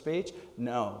freedom of speech?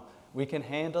 No, we can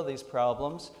handle these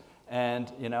problems,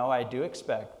 and you know, I do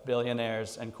expect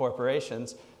billionaires and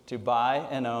corporations to buy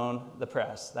and own the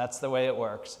press. That's the way it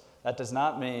works. That does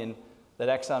not mean that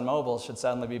ExxonMobil should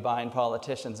suddenly be buying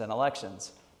politicians and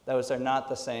elections. Those are not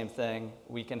the same thing.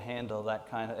 We can handle that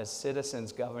kind of, as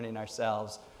citizens governing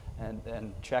ourselves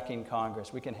and checking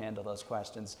Congress, we can handle those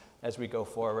questions as we go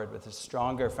forward with a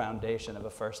stronger foundation of a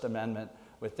First Amendment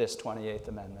with this 28th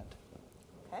Amendment.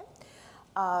 Okay.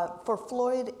 For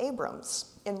Floyd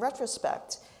Abrams, in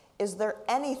retrospect, is there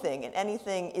anything, and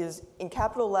anything is in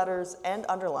capital letters and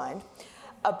underlined,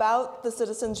 about the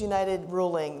Citizens United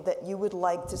ruling that you would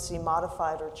like to see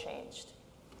modified or changed?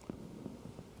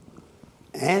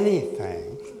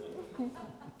 Anything?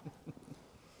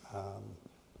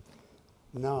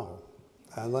 No.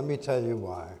 And let me tell you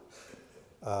why.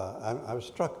 I was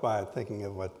struck by it thinking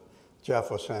of what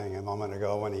Jeff was saying a moment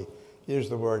ago when he used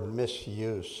the word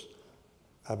misuse.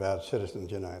 about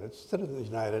Citizens United. Citizens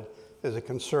United is a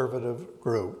conservative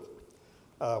group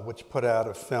which put out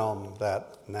a film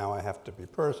that, now I have to be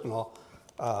personal,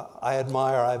 I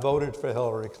admire. I voted for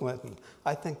Hillary Clinton.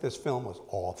 I think this film was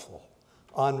awful,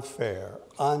 unfair,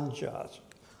 unjust,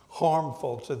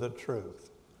 harmful to the truth.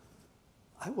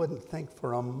 I wouldn't think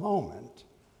for a moment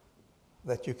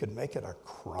that you could make it a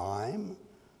crime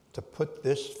to put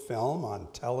this film on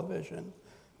television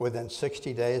within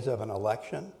 60 days of an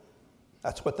election.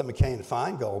 That's what the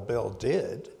McCain-Feingold bill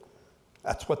did.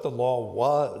 That's what the law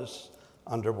was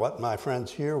under what my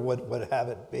friends here would have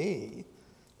it be.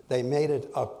 They made it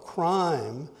a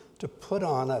crime to put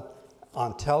on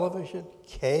television,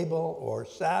 cable, or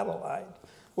satellite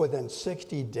within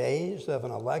 60 days of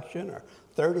an election or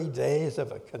 30 days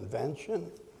of a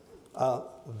convention.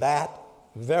 That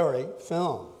very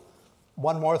film.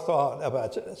 One more thought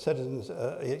about Citizens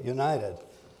United.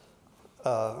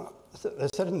 The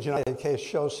Citizens United case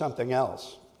shows something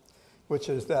else, which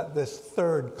is that this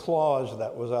third clause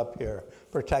that was up here,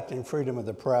 protecting freedom of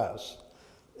the press,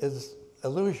 is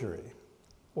illusory.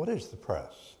 What is the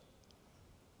press?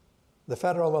 The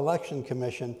Federal Election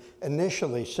Commission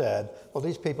initially said, well,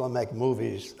 these people make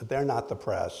movies, they're not the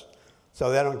press, so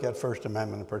they don't get First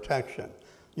Amendment protection.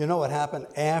 You know what happened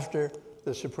after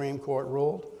the Supreme Court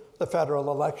ruled? The Federal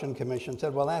Election Commission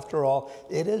said, well, after all,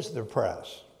 it is the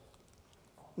press.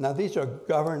 Now, these are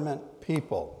government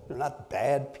people. They're not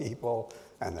bad people,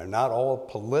 and they're not all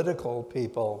political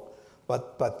people,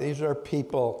 but these are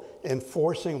people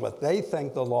enforcing what they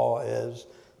think the law is.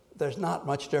 There's not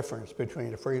much difference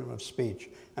between freedom of speech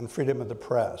and freedom of the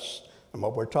press. And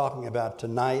what we're talking about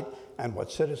tonight and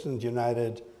what Citizens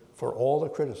United, for all the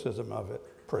criticism of it,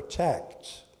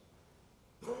 protects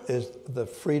is the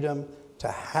freedom to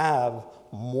have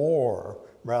more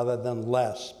rather than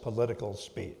less political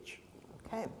speech.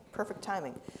 Okay, perfect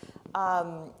timing.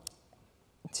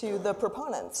 To the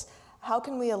proponents, how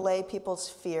can we allay people's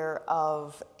fear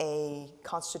of a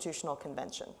constitutional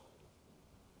convention?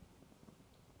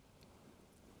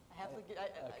 I have to,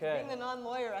 Okay. being the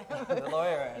non-lawyer, I have The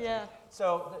lawyer answer. Yeah.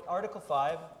 So Article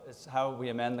 5 is how we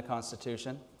amend the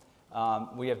Constitution.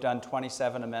 We have done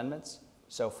 27 amendments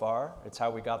so far. It's how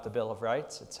we got the Bill of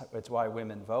Rights. It's why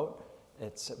women vote.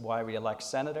 It's why we elect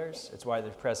senators. It's why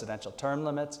there's presidential term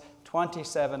limits.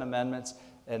 27 amendments.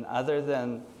 And other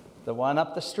than the one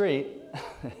up the street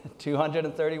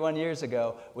 231 years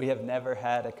ago, we have never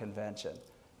had a convention.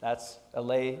 That's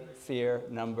allay fear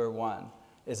number one.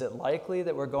 Is it likely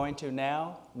that we're going to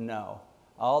now? No.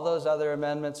 All those other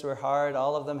amendments were hard.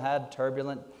 All of them had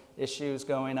turbulent issues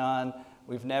going on.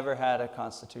 We've never had a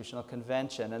constitutional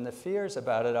convention. And the fears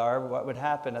about it are what would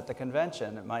happen at the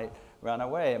convention. It might run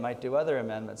away. It might do other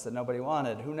amendments that nobody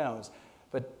wanted. Who knows?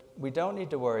 But we don't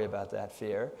need to worry about that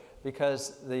fear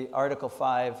because the Article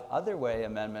 5 other way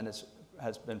amendment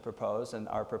has been proposed and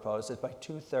are proposed is by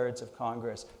 2/3 of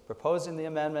Congress proposing the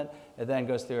amendment. It then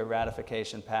goes through a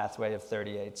ratification pathway of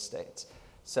 38 states.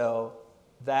 So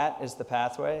that is the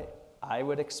pathway I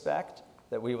would expect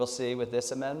that we will see with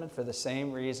this amendment for the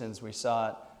same reasons we saw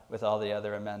it with all the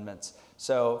other amendments.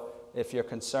 So if you're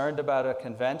concerned about a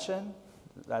convention,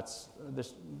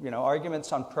 there's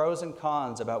arguments on pros and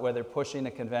cons about whether pushing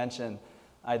a convention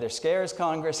either scares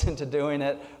Congress into doing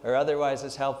it or otherwise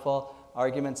is helpful,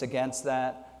 arguments against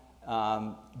that.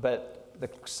 But the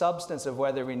substance of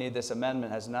whether we need this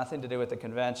amendment has nothing to do with the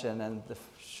convention, and the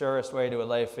surest way to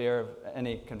allay fear of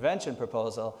any convention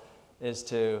proposal is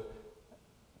to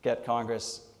get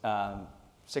Congress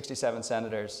 67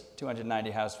 senators,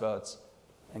 290 House votes,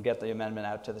 and get the amendment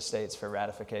out to the states for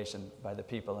ratification by the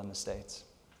people in the states.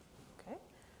 Okay.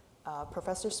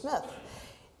 Professor Smith,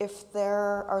 if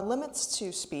there are limits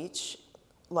to speech,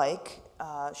 like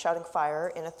shouting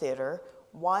fire in a theater,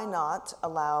 why not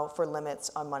allow for limits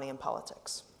on money in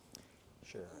politics?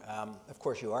 Sure. Of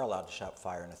course, you are allowed to shout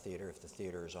fire in a theater if the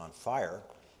theater is on fire.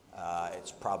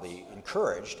 It's probably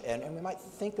encouraged, and we might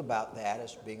think about that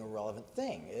as being a relevant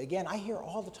thing. Again, I hear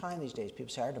all the time these days,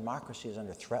 people say our democracy is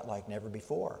under threat like never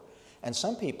before. And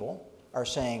some people are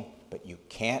saying, but you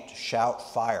can't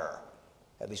shout fire,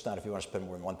 at least not if you want to spend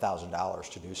more than $1,000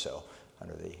 to do so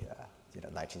under the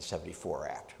 1974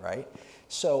 Act, right?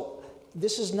 So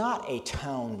this is not a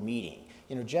town meeting.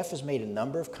 Jeff has made a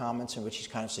number of comments in which he's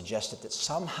kind of suggested that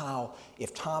somehow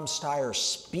if Tom Steyer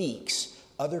speaks,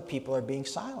 other people are being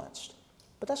silenced.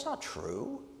 But that's not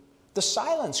true. The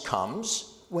silence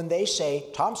comes when they say,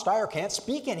 Tom Steyer can't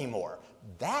speak anymore.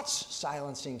 That's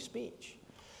silencing speech.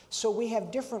 So we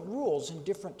have different rules in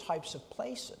different types of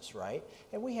places, right?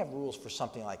 And we have rules for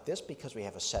something like this because we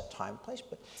have a set time and place.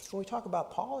 But when we talk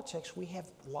about politics, we have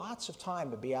lots of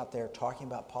time to be out there talking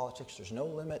about politics. There's no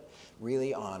limit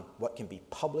really on what can be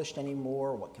published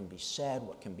anymore, what can be said,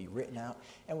 what can be written out.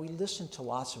 And we listen to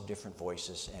lots of different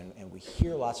voices and we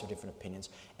hear lots of different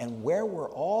opinions. And where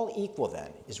we're all equal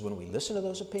then is when we listen to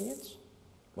those opinions,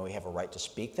 when we have a right to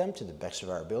speak them to the best of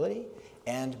our ability,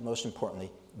 and most importantly,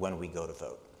 when we go to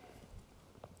vote.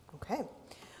 Okay.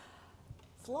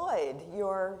 Floyd,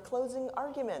 your closing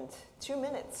argument, 2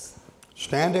 minutes.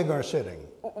 Standing or sitting?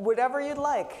 Whatever you'd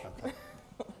like. Okay.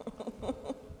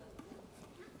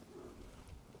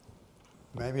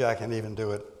 Maybe I can even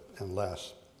do it in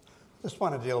less. Just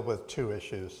want to deal with 2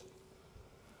 issues.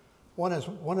 One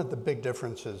of the big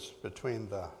differences between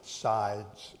the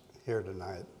sides here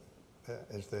tonight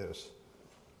is this.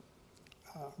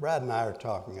 Brad and I are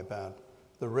talking about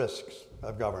the risks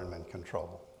of government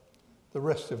control, the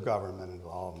risks of government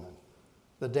involvement,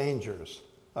 the dangers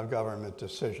of government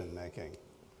decision-making.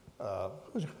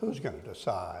 Who's going to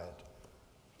decide?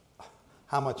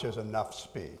 How much is enough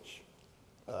speech?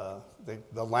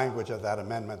 The language of that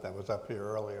amendment that was up here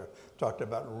earlier talked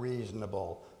about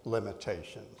reasonable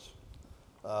limitations.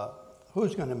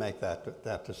 Who's going to make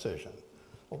that decision?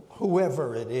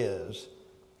 Whoever it is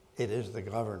the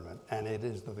government, and it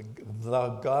is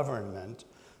the government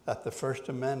that the First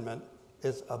Amendment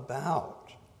is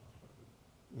about.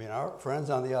 I mean, our friends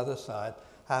on the other side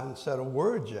haven't said a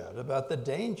word yet about the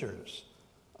dangers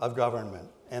of government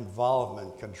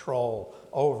involvement, control,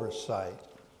 oversight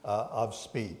of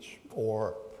speech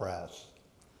or press.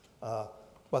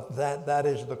 But that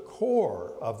is the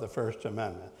core of the First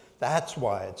Amendment. That's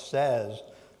why it says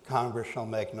Congress shall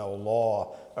make no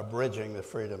law abridging the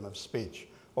freedom of speech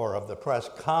or of the press.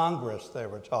 Congress they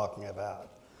were talking about,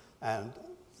 and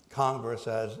Congress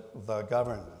as the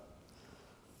government.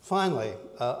 Finally,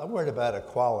 a word about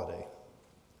equality.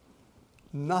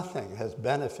 Nothing has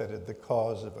benefited the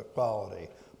cause of equality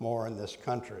more in this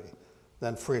country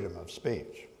than freedom of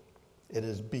speech. It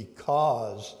is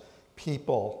because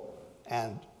people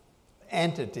and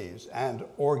entities and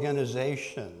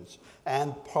organizations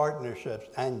and partnerships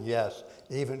and, yes,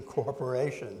 even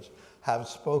corporations have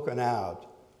spoken out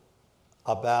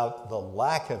about the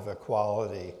lack of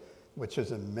equality, which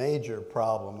is a major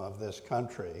problem of this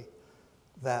country,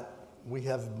 that we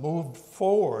have moved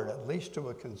forward, at least to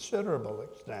a considerable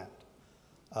extent,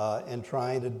 in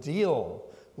trying to deal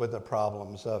with the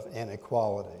problems of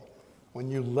inequality. When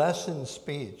you lessen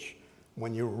speech,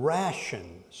 when you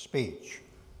ration speech,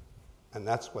 and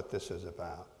that's what this is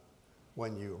about,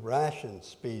 when you ration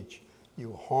speech,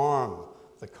 you harm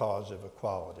the cause of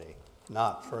equality,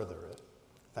 not further it.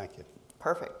 Thank you.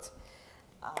 Perfect.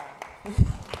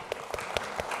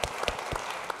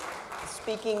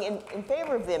 Speaking in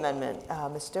favor of the amendment,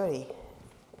 Ms. Doty.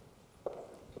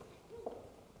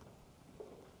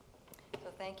 So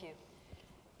thank you.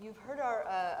 You've heard our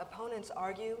opponents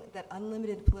argue that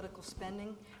unlimited political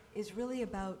spending is really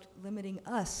about limiting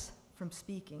us from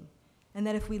speaking, and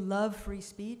that if we love free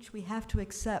speech, we have to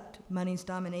accept money's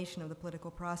domination of the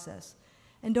political process.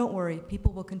 And don't worry,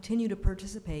 people will continue to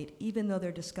participate even though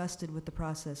they're disgusted with the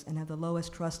process and have the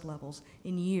lowest trust levels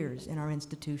in years in our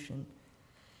institutions.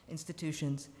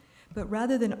 But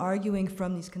rather than arguing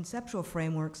from these conceptual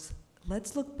frameworks,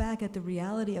 let's look back at the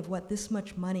reality of what this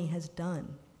much money has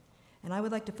done. And I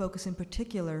would like to focus in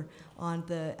particular on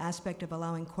the aspect of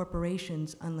allowing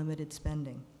corporations unlimited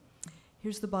spending.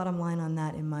 Here's the bottom line on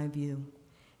that, in my view,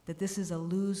 that this is a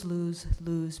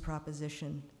lose-lose-lose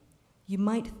proposition. You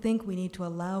might think we need to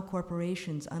allow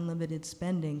corporations unlimited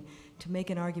spending to make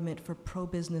an argument for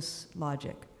pro-business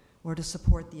logic or to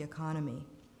support the economy,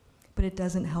 but it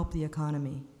doesn't help the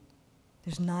economy.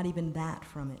 There's not even that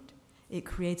from it. It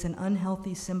creates an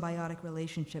unhealthy symbiotic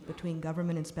relationship between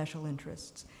government and special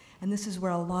interests. And this is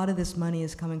where a lot of this money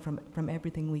is coming from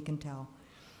everything we can tell.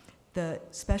 The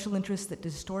special interests that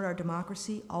distort our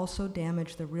democracy also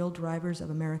damage the real drivers of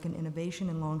American innovation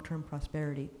and long-term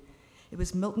prosperity. It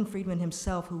was Milton Friedman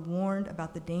himself who warned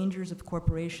about the dangers of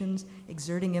corporations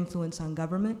exerting influence on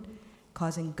government,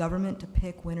 causing government to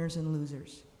pick winners and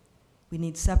losers. We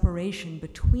need separation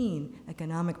between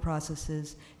economic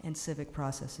processes and civic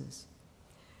processes.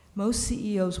 Most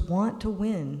CEOs want to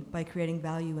win by creating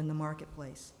value in the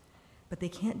marketplace, but they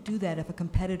can't do that if a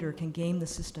competitor can game the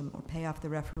system or pay off the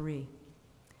referee.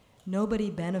 Nobody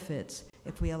benefits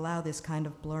if we allow this kind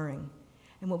of blurring.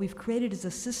 And what we've created is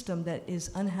a system that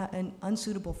is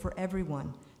unsuitable for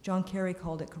everyone. John Kerry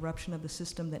called it corruption of the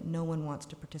system that no one wants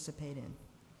to participate in.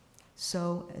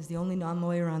 So, as the only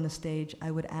non-lawyer on the stage,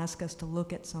 I would ask us to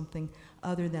look at something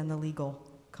other than the legal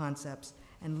concepts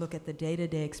and look at the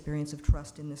day-to-day experience of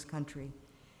trust in this country.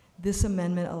 This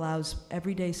amendment allows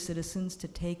everyday citizens to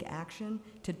take action,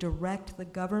 to direct the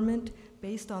government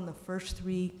based on the first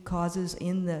three causes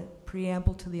in the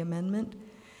preamble to the amendment,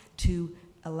 to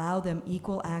allow them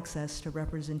equal access to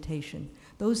representation.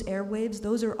 Those airwaves,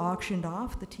 those are auctioned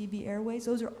off, the TV airwaves,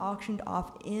 those are auctioned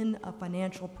off in a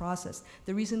financial process.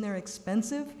 The reason they're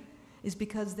expensive is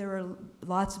because there are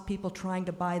lots of people trying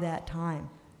to buy that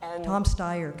time. And Tom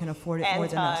Steyer can afford it more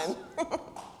than us.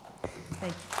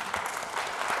 Thank you.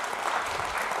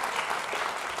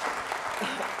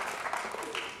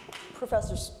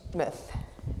 Professor Smith.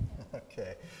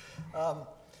 Okay.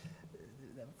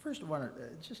 First, I want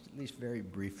to just at least very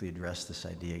briefly address this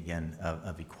idea again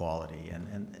of equality.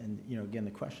 And you know, again, the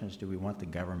question is, do we want the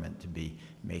government to be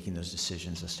making those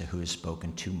decisions as to who has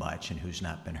spoken too much and who's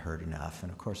not been heard enough?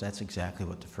 And of course, that's exactly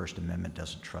what the First Amendment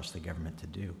doesn't trust the government to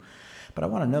do. But I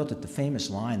want to note that the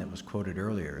famous line that was quoted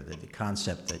earlier, that the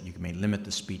concept that you may limit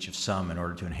the speech of some in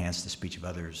order to enhance the speech of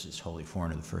others is wholly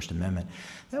foreign to the First Amendment,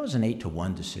 that was an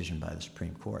 8-to-1 decision by the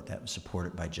Supreme Court. That was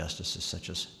supported by justices such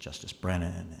as Justice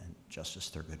Brennan and Justice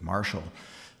Thurgood Marshall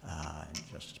and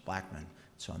Justice Blackmun.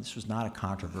 So this was not a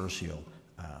controversial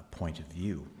point of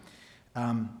view.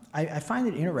 I find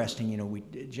it interesting, you know,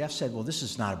 Jeff said, well, this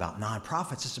is not about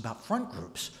nonprofits, it's about front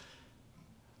groups.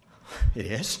 It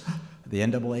is. The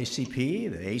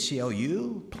NAACP, the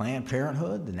ACLU, Planned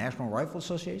Parenthood, the National Rifle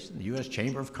Association, the U.S.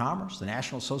 Chamber of Commerce, the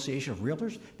National Association of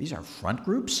Realtors. These are front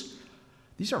groups?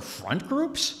 These are front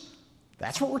groups?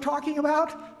 That's what we're talking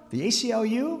about? The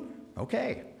ACLU?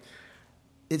 Okay.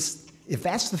 If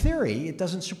that's the theory, it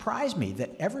doesn't surprise me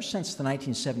that ever since the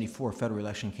 1974 Federal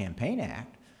Election Campaign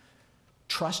Act,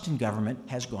 trust in government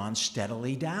has gone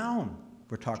steadily down.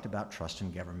 We're talking about trust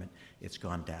in government. It's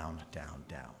gone down, down,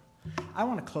 down. I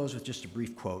want to close with just a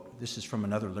brief quote. This is from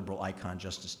another liberal icon,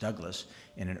 Justice Douglas,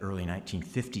 in an early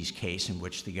 1950s case in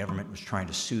which the government was trying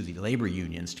to sue the labor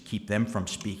unions to keep them from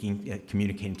speaking,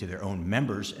 communicating to their own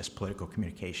members as political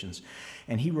communications.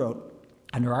 And he wrote,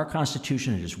 "Under our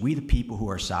Constitution, it is we the people who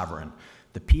are sovereign.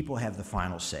 The people have the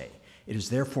final say. It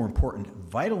is therefore important,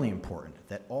 vitally important,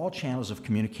 that all channels of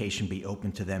communication be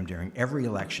open to them during every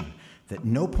election, that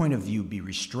no point of view be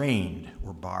restrained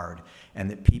or barred, and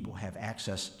that people have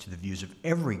access to the views of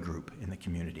every group in the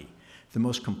community. The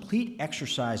most complete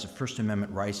exercise of First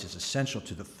Amendment rights is essential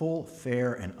to the full,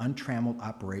 fair, and untrammeled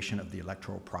operation of the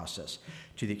electoral process.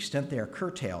 To the extent they are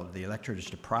curtailed, the electorate is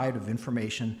deprived of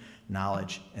information,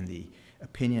 knowledge, and the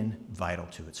opinion vital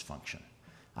to its function."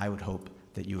 I would hope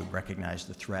that you would recognize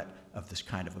the threat of this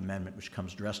kind of amendment, which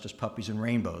comes dressed as puppies and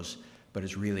rainbows, but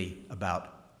is really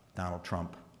about Donald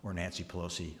Trump or Nancy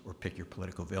Pelosi, or pick your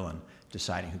political villain,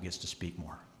 deciding who gets to speak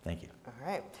more. Thank you. All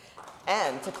right.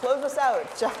 And to close us out,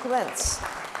 Jeff Clements.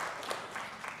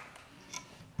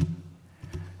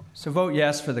 So vote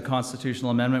yes for the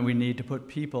constitutional amendment. We need to put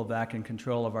people back in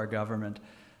control of our government.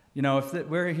 You know, if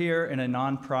we're here in a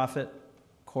nonprofit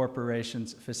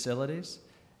corporation's facilities,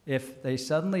 if they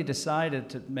suddenly decided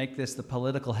to make this the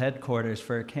political headquarters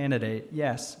for a candidate,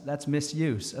 yes, that's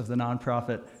misuse of the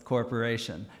nonprofit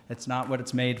corporation. It's not what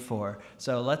it's made for.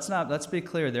 So let's be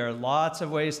clear. There are lots of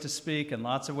ways to speak and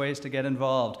lots of ways to get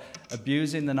involved.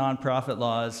 Abusing the nonprofit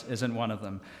laws isn't one of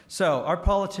them. So our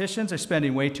politicians are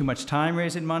spending way too much time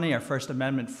raising money. Our First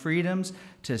Amendment freedoms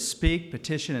to speak,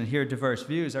 petition, and hear diverse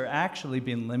views are actually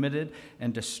being limited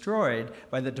and destroyed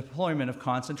by the deployment of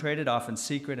concentrated, often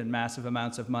secret and massive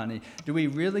amounts of money. Do we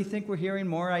really think we're hearing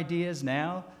more ideas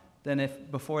now than if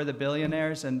before the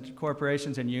billionaires and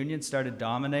corporations and unions started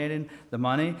dominating the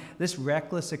money? This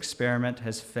reckless experiment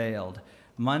has failed.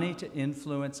 Money to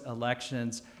influence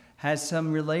elections has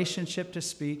some relationship to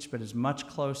speech, but is much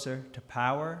closer to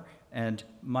power and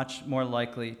much more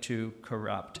likely to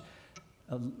corrupt.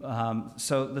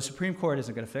 So the Supreme Court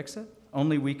isn't going to fix it.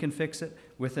 Only we can fix it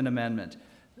with an amendment.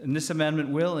 And this amendment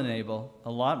will enable a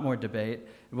lot more debate.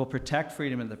 It will protect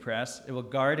freedom of the press. It will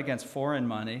guard against foreign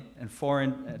money and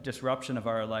foreign disruption of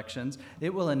our elections.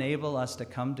 It will enable us to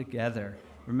come together.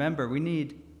 Remember, we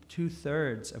need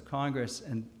 2/3 of Congress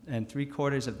and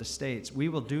 3/4 of the states. We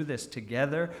will do this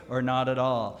together or not at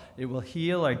all. It will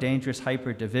heal our dangerous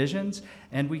hyper divisions,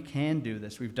 and we can do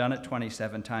this. We've done it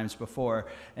 27 times before.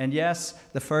 And yes,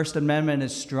 the First Amendment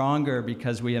is stronger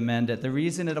because we amend it. The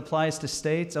reason it applies to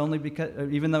states, only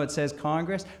because, even though it says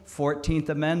Congress, 14th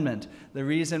Amendment. The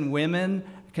reason women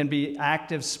can be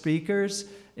active speakers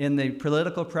in the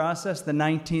political process, the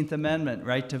 19th Amendment,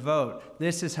 right to vote.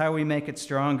 This is how we make it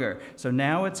stronger. So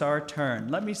now it's our turn.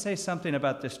 Let me say something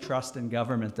about this trust in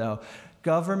government, though.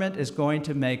 Government is going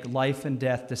to make life and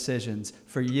death decisions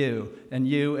for you and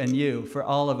you and you, for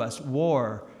all of us.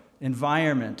 War,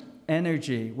 environment,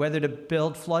 energy, whether to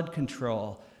build flood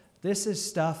control. This is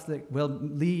stuff that will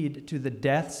lead to the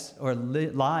deaths or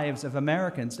lives of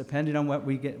Americans, depending on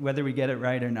whether we get it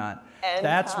right or not. And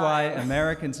that's time. why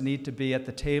Americans need to be at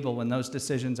the table when those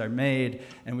decisions are made,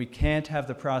 and we can't have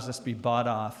the process be bought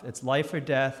off. It's life or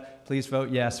death. Please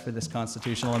vote yes for this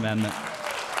constitutional amendment.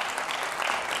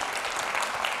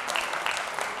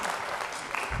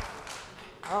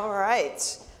 All right.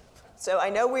 So I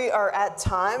know we are at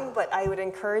time, but I would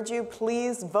encourage you,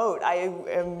 please vote. I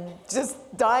am just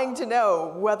dying to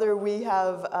know whether we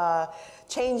have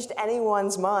changed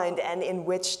anyone's mind and in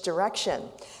which direction.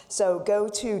 So go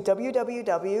to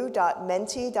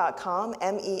www.menti.com,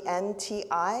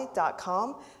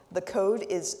 MENTI.com. The code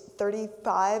is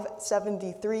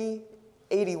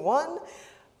 357381.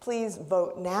 Please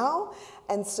vote now.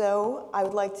 And so I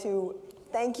would like to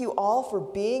thank you all for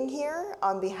being here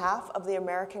on behalf of the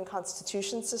American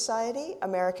Constitution Society,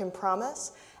 American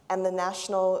Promise, and the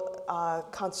National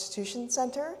Constitution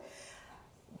Center.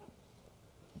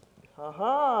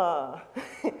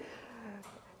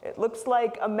 It looks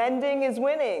like amending is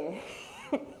winning.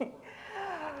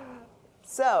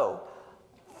 So,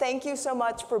 thank you so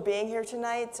much for being here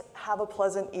tonight. Have a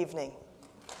pleasant evening.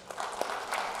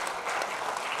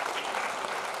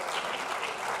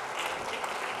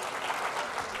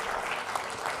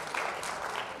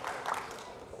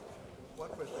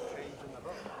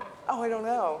 Oh, I don't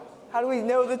know. How do we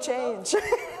know the change?